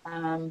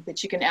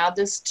 But you can add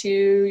this to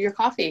your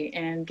coffee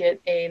and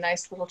get a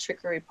nice little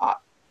chicory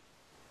pop.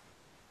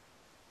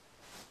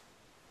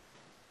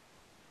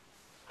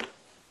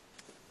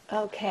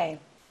 Okay.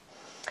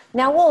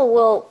 Now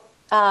we'll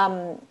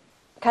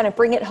kind of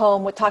bring it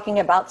home with talking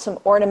about some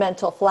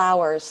ornamental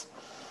flowers.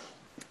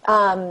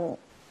 And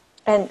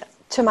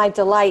to my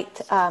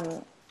delight,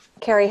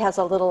 Keri has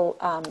a little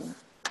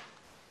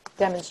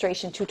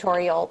demonstration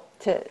tutorial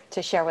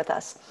to share with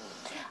us.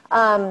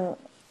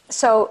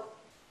 So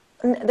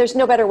there's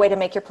no better way to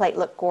make your plate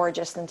look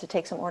gorgeous than to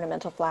take some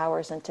ornamental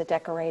flowers and to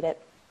decorate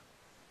it.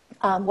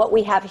 What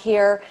we have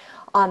here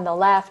on the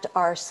left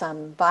are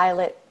some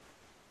violet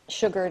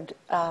sugared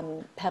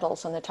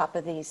petals on the top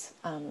of these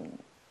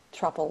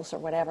truffles or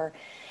whatever.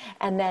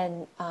 And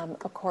then,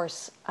 of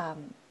course,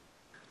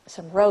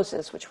 some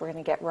roses, which we're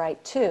going to get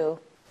right to,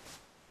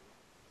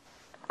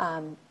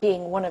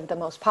 being one of the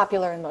most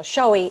popular and most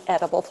showy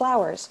edible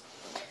flowers.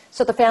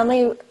 So the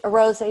family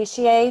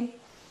Rosaceae,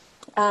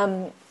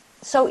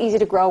 so easy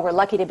to grow. We're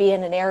lucky to be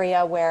in an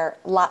area where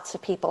lots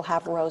of people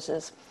have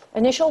roses.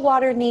 Initial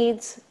water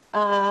needs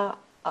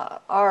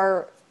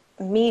are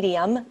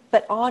medium,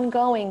 but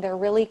ongoing, they're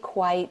really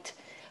quite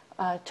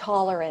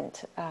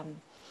tolerant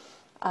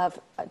of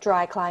a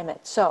dry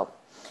climate. So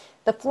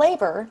the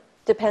flavor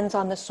depends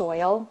on the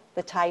soil,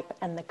 the type,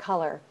 and the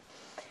color.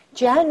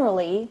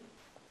 Generally,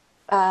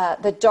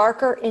 the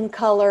darker in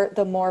color,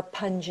 the more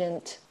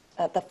pungent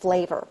the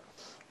flavor.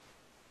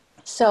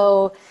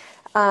 So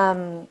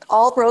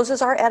all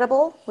roses are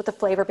edible, with the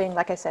flavor being,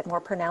 like I said,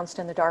 more pronounced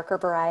in the darker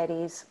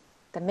varieties.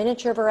 The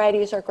miniature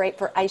varieties are great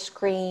for ice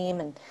cream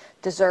and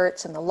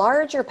desserts, and the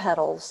larger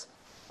petals,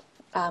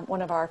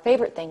 one of our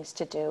favorite things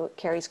to do,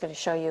 Keri's going to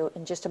show you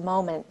in just a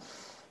moment,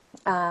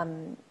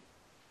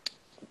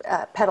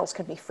 petals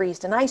can be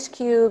freezed in ice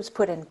cubes,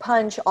 put in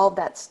punch, all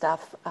that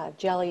stuff,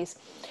 jellies.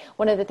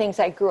 One of the things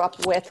I grew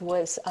up with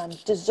was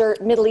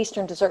Middle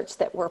Eastern desserts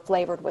that were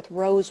flavored with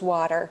rose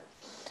water.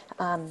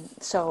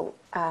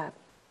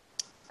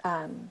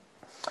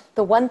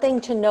 The one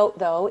thing to note,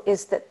 though,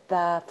 is that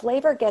the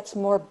flavor gets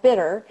more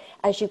bitter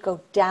as you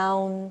go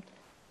down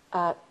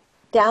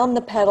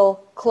the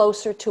petal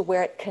closer to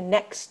where it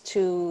connects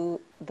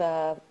to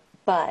the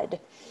bud.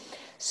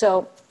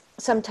 So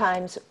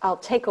sometimes I'll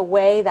take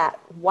away that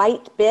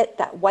white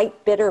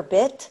bitter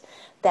bit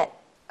that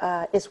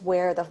is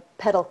where the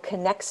petal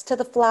connects to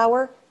the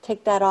flower.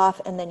 Take that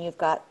off, and then you've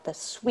got the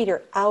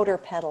sweeter outer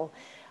petal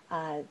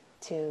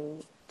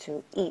to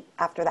eat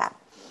after that.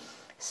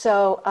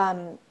 So,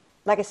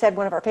 like I said,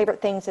 one of our favorite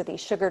things are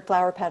these sugared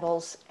flower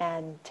petals,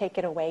 and take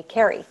it away,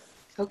 Keri.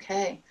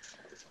 Okay.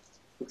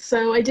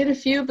 So I did a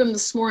few of them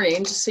this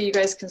morning just so you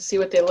guys can see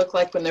what they look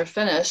like when they're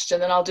finished,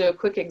 and then I'll do a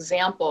quick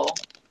example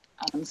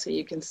so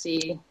you can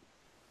see.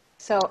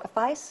 So if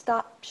I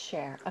stop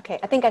share, okay,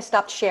 I think I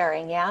stopped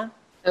sharing, yeah?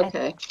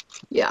 Okay,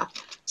 yeah.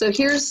 So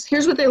here's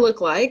what they look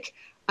like.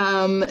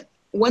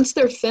 Once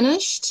they're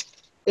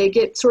finished, they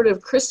get sort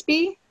of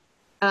crispy,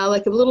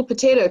 like a little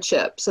potato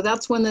chip. So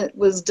that's one that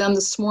was done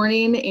this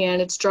morning,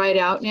 and it's dried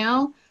out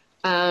now.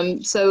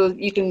 So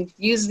you can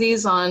use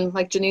these on,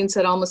 like Jenine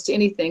said, almost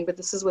anything, but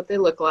this is what they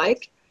look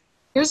like.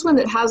 Here's one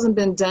that hasn't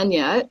been done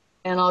yet,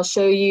 and I'll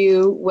show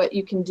you what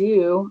you can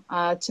do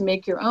to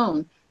make your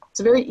own. It's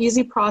a very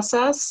easy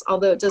process,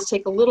 although it does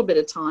take a little bit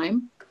of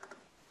time.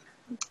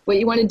 What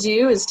you want to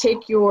do is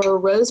take your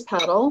rose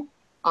petal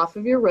off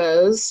of your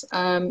rose.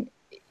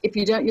 If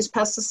you don't use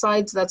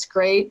pesticides, that's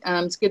great.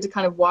 It's good to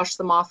kind of wash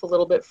them off a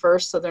little bit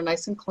first so they're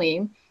nice and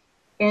clean.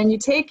 And you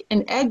take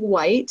an egg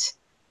white,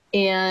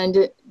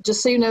 and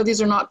just so you know,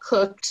 these are not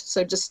cooked,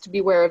 so just to be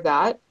aware of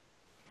that.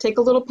 Take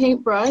a little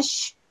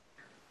paintbrush,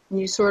 and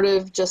you sort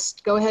of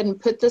just go ahead and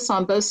put this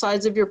on both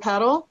sides of your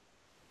petal,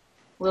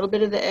 a little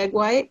bit of the egg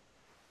white,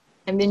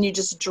 and then you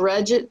just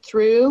dredge it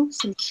through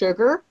some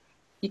sugar.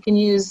 You can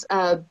use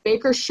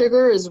baker's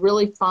sugar, is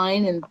really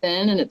fine and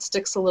thin, and it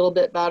sticks a little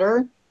bit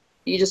better.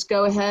 You just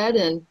go ahead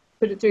and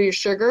put it through your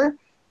sugar,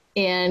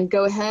 and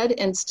go ahead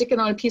and stick it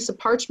on a piece of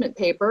parchment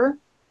paper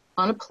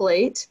on a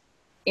plate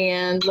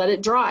and let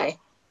it dry.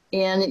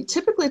 And it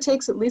typically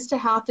takes at least a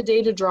half a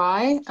day to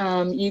dry.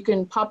 You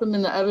can pop them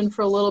in the oven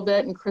for a little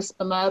bit and crisp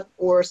them up,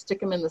 or stick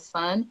them in the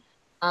sun.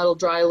 It'll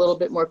dry a little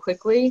bit more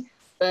quickly,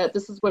 but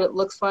this is what it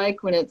looks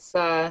like when it's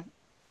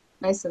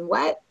nice and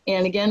wet.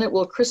 And again, it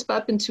will crisp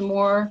up into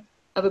more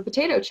of a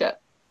potato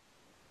chip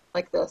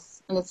like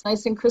this. And it's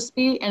nice and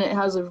crispy, and it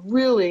has a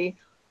really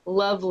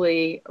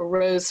lovely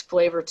rose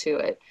flavor to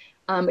it.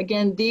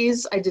 Again,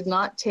 these, I did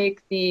not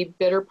take the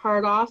bitter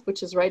part off,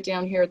 which is right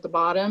down here at the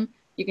bottom.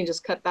 You can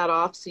just cut that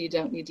off, so you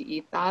don't need to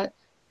eat that.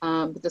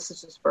 But this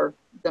is just for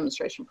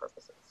demonstration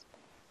purposes.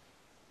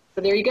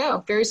 So there you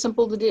go, very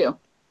simple to do.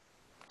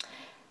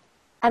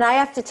 And I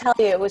have to tell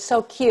you, it was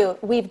so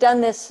cute. We've done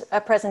this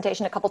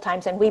presentation a couple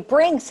times, and we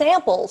bring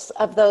samples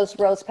of those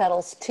rose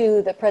petals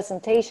to the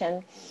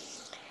presentation.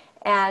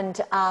 And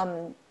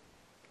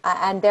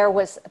there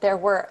was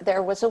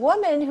a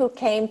woman who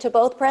came to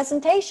both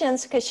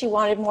presentations because she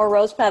wanted more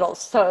rose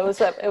petals. So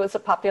it was a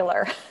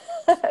popular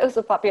it was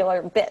a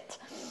popular bit.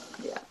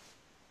 Yeah.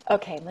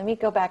 Okay, let me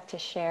go back to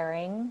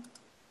sharing.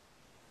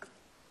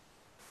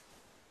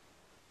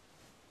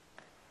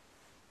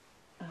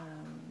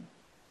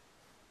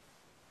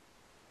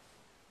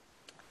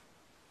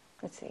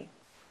 Let's see.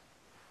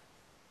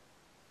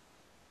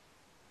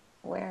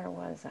 Where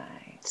was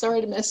I? Sorry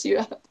to mess you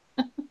up.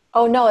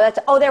 Oh, no, that's,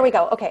 oh, there we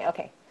go. Okay,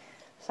 okay.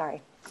 Sorry.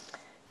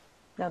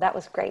 No, that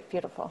was great.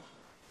 Beautiful.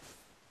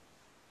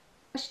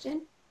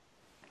 Question.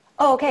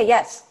 Oh, okay,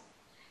 yes.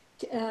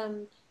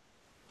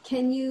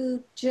 Can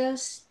you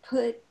just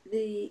put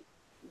the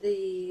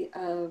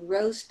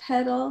rose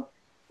petal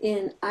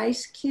in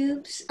ice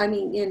cubes? I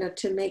mean,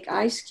 to make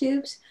ice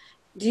cubes.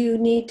 Do you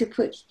need to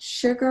put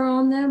sugar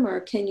on them, or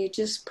can you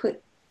just put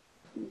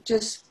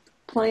just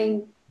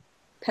plain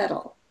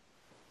petal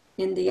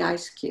in the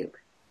ice cube?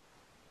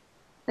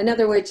 In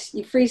other words,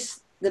 you freeze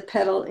the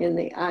petal in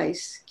the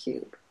ice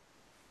cube.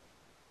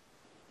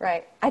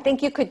 Right. I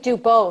think you could do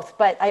both,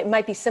 but it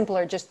might be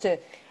simpler just to,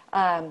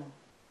 yeah,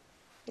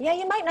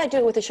 you might not do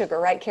it with the sugar,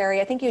 right,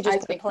 Keri? I think you just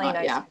put the plain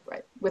ice. Yeah,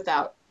 right.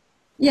 Without.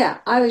 Yeah,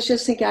 I was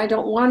just thinking I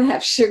don't want to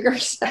have sugar,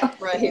 so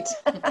Right.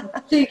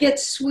 so you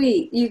get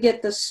sweet. You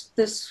get the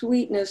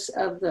sweetness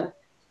of the,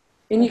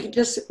 and you can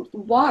just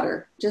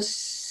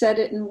just set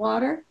it in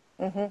water,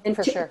 and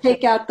for sure.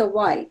 take out the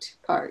white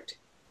part,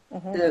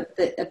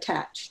 the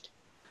attached.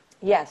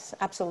 Yes,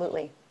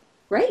 absolutely.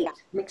 Great,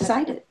 I'm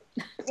excited.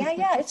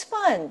 Yeah, it's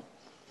fun.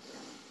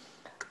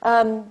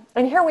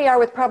 And here we are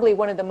with probably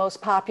one of the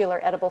most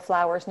popular edible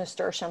flowers,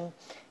 nasturtium,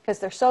 because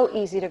they're so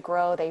easy to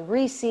grow. They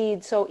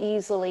reseed so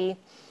easily.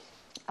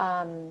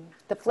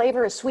 The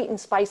flavor is sweet and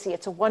spicy.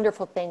 It's a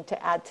wonderful thing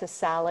to add to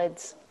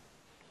salads,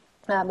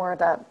 more of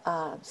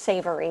a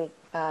savory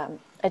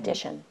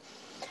addition.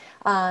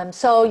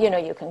 So,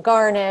 you can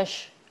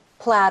garnish,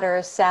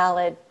 platters,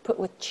 salad, put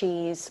with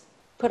cheese,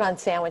 put on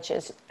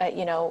sandwiches.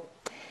 Your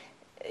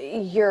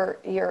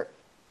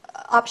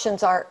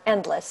options are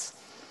endless.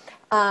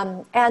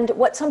 And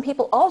what some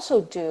people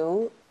also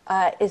do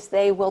is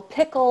they will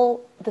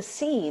pickle the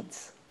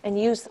seeds and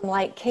use them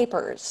like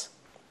capers,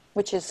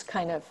 which is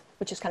kind of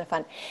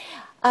fun.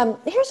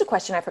 Here's a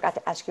question I forgot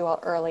to ask you all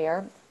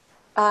earlier.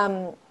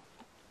 Well,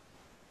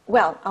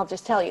 I'll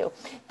just tell you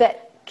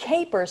that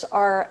capers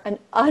are an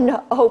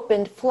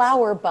unopened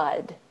flower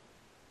bud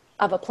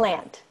of a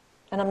plant.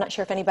 And I'm not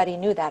sure if anybody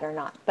knew that or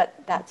not, but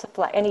that's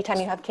anytime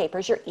you have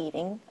capers, you're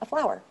eating a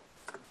flower.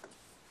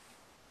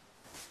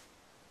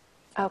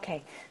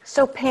 Okay,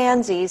 so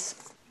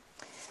pansies,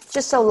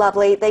 just so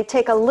lovely. They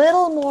take a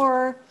little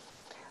more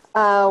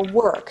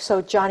work.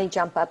 So Johnny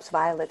jump ups,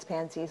 violets,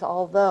 pansies,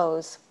 all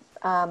those.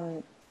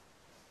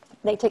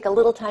 They take a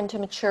little time to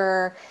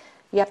mature.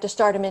 You have to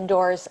start them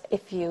indoors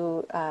if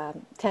you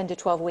 10 to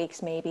 12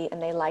 weeks maybe,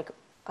 and they like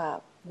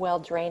well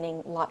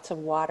draining, lots of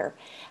water.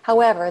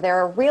 However,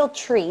 they're a real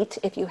treat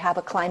if you have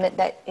a climate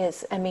that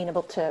is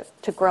amenable to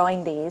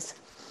growing these.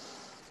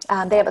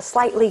 They have a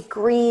slightly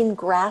green,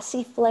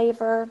 grassy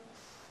flavor.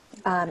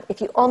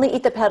 If you only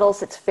eat the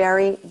petals, it's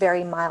very,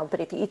 very mild.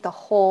 But if you eat the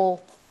whole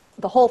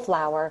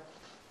flower,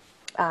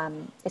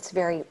 it's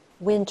very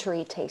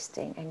wintry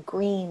tasting and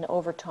green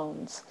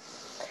overtones.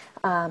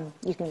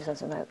 You can use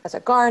them as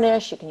a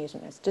garnish. You can use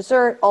them as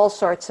dessert. All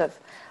sorts of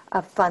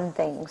fun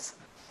things.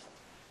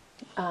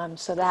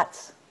 So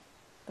that's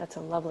a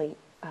lovely,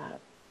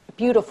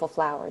 beautiful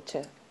flower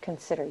to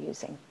consider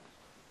using.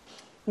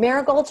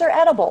 Marigolds are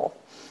edible.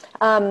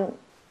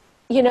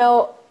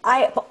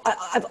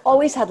 I've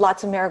always had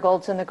lots of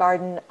marigolds in the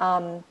garden.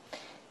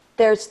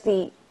 There's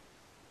the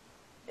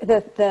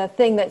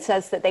thing that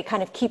says that they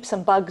kind of keep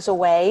some bugs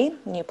away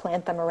when you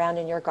plant them around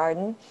in your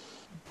garden.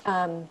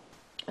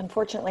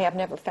 Unfortunately, I've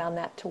never found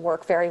that to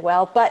work very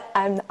well, but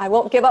I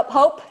won't give up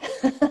hope.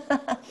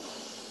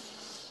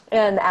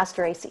 And the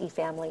Asteraceae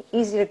family,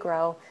 easy to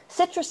grow.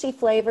 Citrusy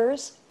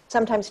flavors.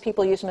 Sometimes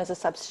people use them as a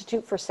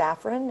substitute for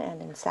saffron and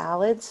in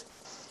salads.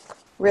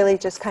 Really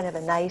just kind of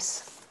a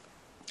nice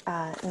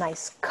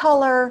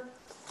color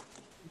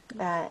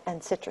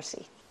and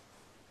citrusy.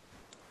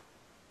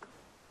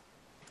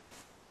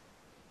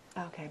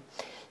 Okay.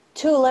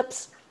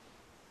 Tulips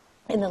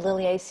in the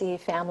Liliaceae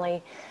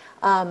family.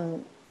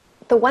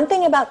 The one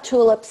thing about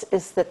tulips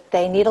is that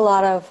they need a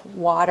lot of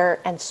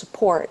water and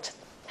support.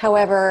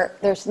 However,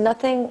 there's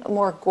nothing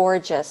more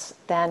gorgeous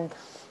than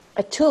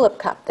a tulip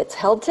cup that's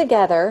held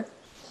together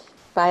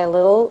by a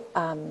little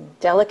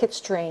delicate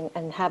string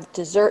and have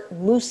dessert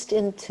moussed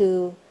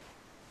into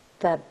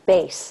the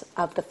base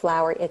of the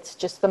flower. It's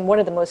just one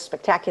of the most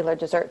spectacular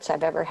desserts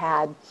I've ever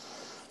had.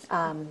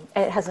 And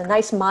it has a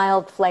nice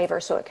mild flavor,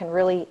 so it can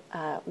really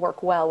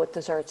work well with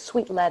desserts.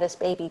 Sweet lettuce,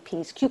 baby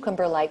peas,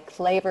 cucumber-like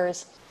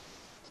flavors.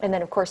 And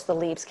then, of course, the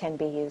leaves can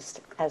be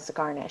used as a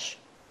garnish.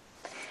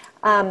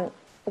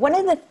 One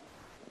of the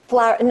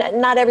flowers,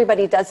 not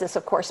everybody does this,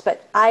 of course,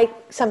 but I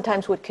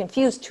sometimes would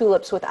confuse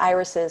tulips with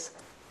irises,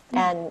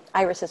 and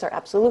irises are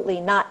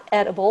absolutely not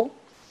edible.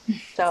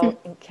 So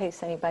in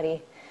case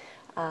anybody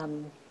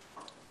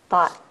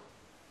thought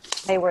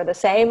they were the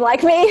same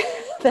like me,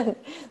 then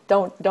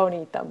don't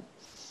eat them.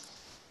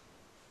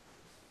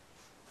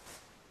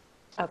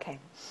 Okay.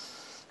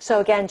 So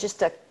again,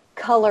 just a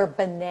color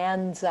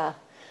bonanza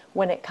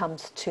when it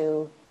comes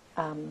to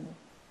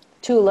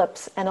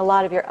tulips and a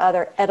lot of your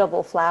other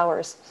edible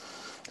flowers.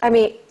 I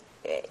mean,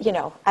 you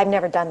know, I've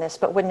never done this,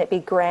 but wouldn't it be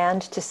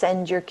grand to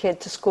send your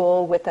kid to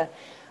school with a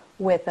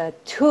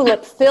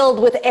tulip filled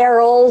with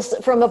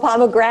arils from a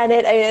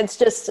pomegranate? I mean, it's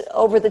just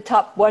over the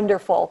top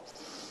wonderful.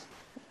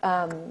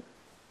 But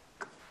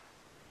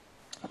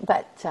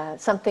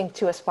something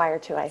to aspire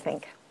to, I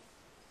think.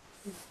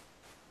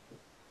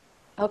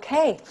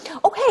 Okay.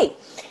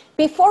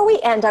 Before we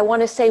end, I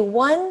want to say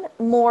one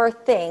more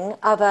thing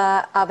of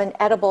an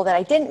edible that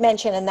I didn't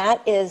mention, and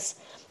that is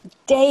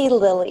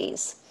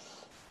daylilies.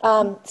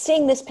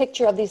 Seeing this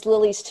picture of these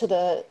lilies to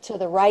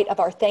the right of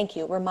our thank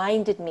you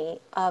reminded me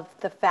of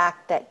the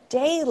fact that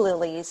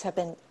daylilies have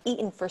been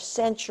eaten for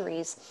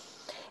centuries.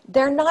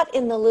 They're not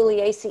in the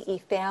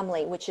Liliaceae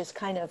family, which is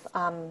kind of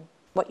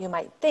what you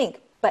might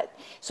think. But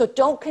so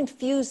don't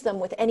confuse them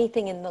with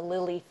anything in the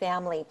lily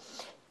family.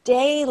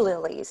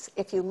 Daylilies,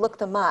 if you look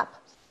them up,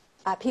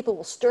 people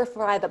will stir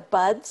fry the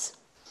buds,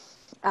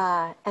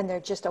 and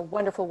they're just a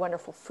wonderful,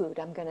 wonderful food.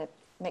 I'm going to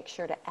make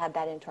sure to add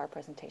that into our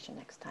presentation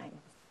next time.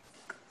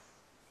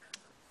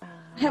 I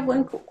have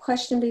one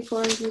question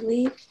before you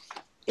leave.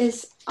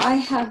 I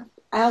have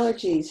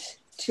allergies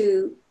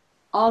to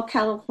all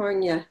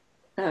California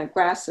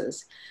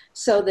grasses.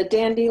 So the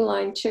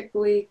dandelion,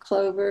 chickweed,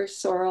 clover,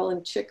 sorrel,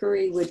 and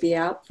chicory would be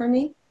out for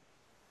me?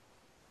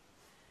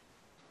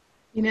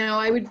 You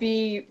know,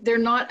 they're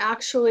not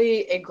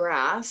actually a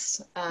grass,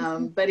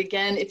 but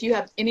again, if you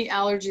have any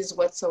allergies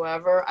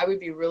whatsoever, I would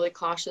be really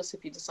cautious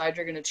if you decide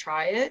you're going to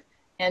try it,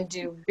 and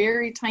do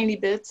very tiny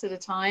bits at a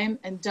time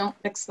and don't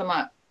mix them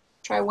up.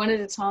 Try one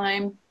at a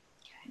time,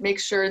 make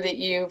sure that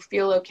you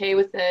feel okay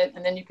with it,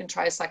 and then you can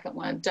try a second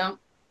one. Don't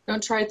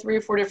try 3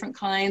 or 4 different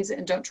kinds,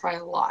 and don't try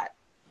a lot.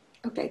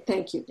 Okay,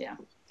 thank you. Yeah.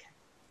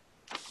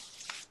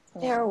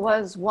 There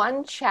was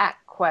one chat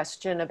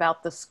question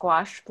about the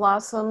squash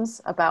blossoms,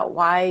 about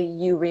why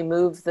you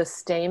remove the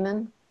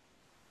stamen.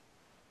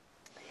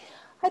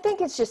 I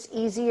think it's just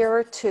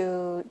easier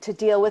to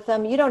deal with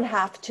them. You don't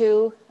have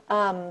to,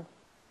 but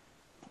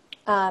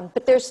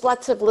there's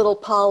lots of little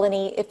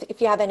polleny.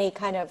 If you have any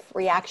kind of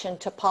reaction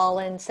to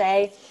pollen,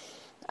 say,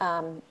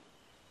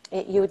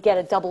 you would get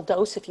a double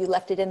dose if you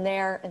left it in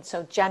there, and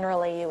so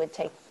generally you would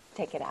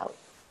take it out.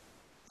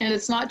 And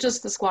it's not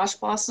just the squash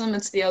blossom,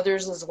 it's the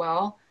others as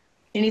well.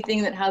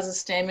 Anything that has a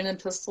stamen and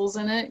pistils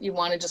in it, you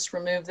want to just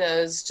remove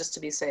those just to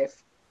be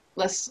safe.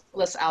 Less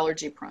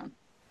allergy prone.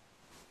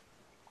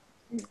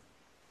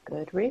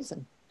 Good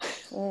reason.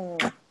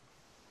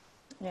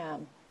 Yeah.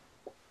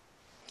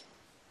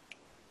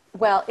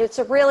 Well, we'll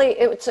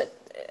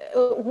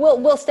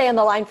stay on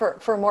the line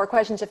for more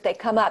questions if they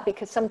come up,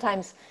 because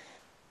sometimes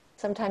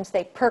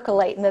they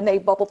percolate and then they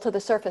bubble to the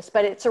surface.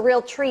 But it's a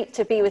real treat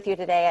to be with you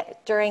today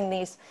during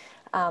these.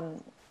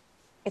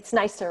 It's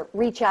nice to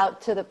reach out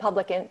to the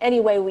public in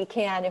any way we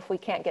can if we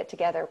can't get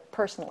together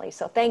personally.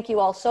 So thank you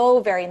all so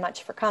very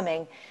much for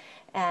coming.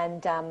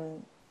 And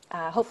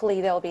hopefully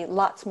there'll be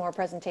lots more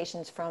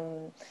presentations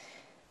from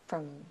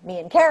me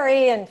and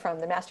Keri and from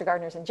the Master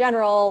Gardeners in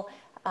general,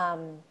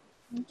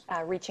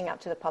 reaching out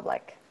to the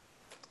public.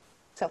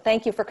 So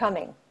thank you for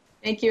coming.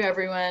 Thank you,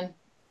 everyone.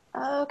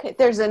 Okay,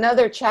 there's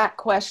another chat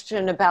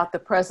question about the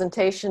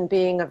presentation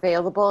being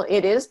available.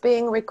 It is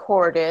being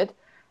recorded,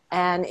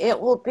 and it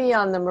will be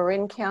on the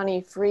Marin County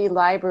Free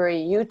Library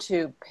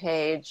YouTube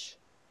page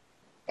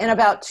in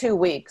about 2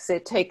 weeks.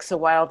 It takes a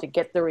while to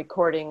get the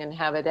recording and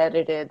have it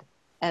edited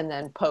and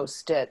then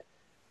post it.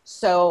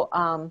 So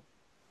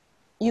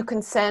you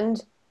can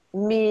send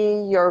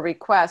me your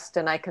request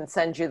and I can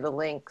send you the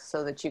link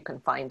so that you can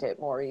find it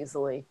more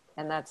easily.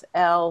 And that's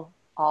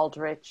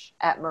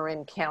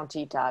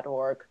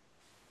laldrich@marincounty.org.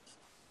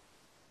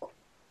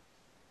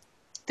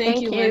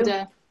 Thank you,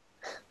 Linda.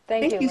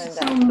 Thank you, you Linda.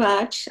 so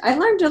much. I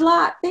learned a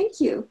lot. Thank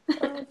you.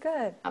 Oh,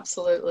 good.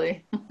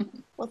 Absolutely.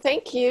 Well,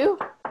 thank you.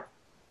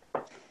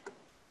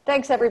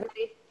 Thanks,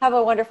 everybody. Have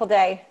a wonderful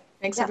day.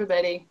 Thanks, Yeah.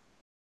 everybody.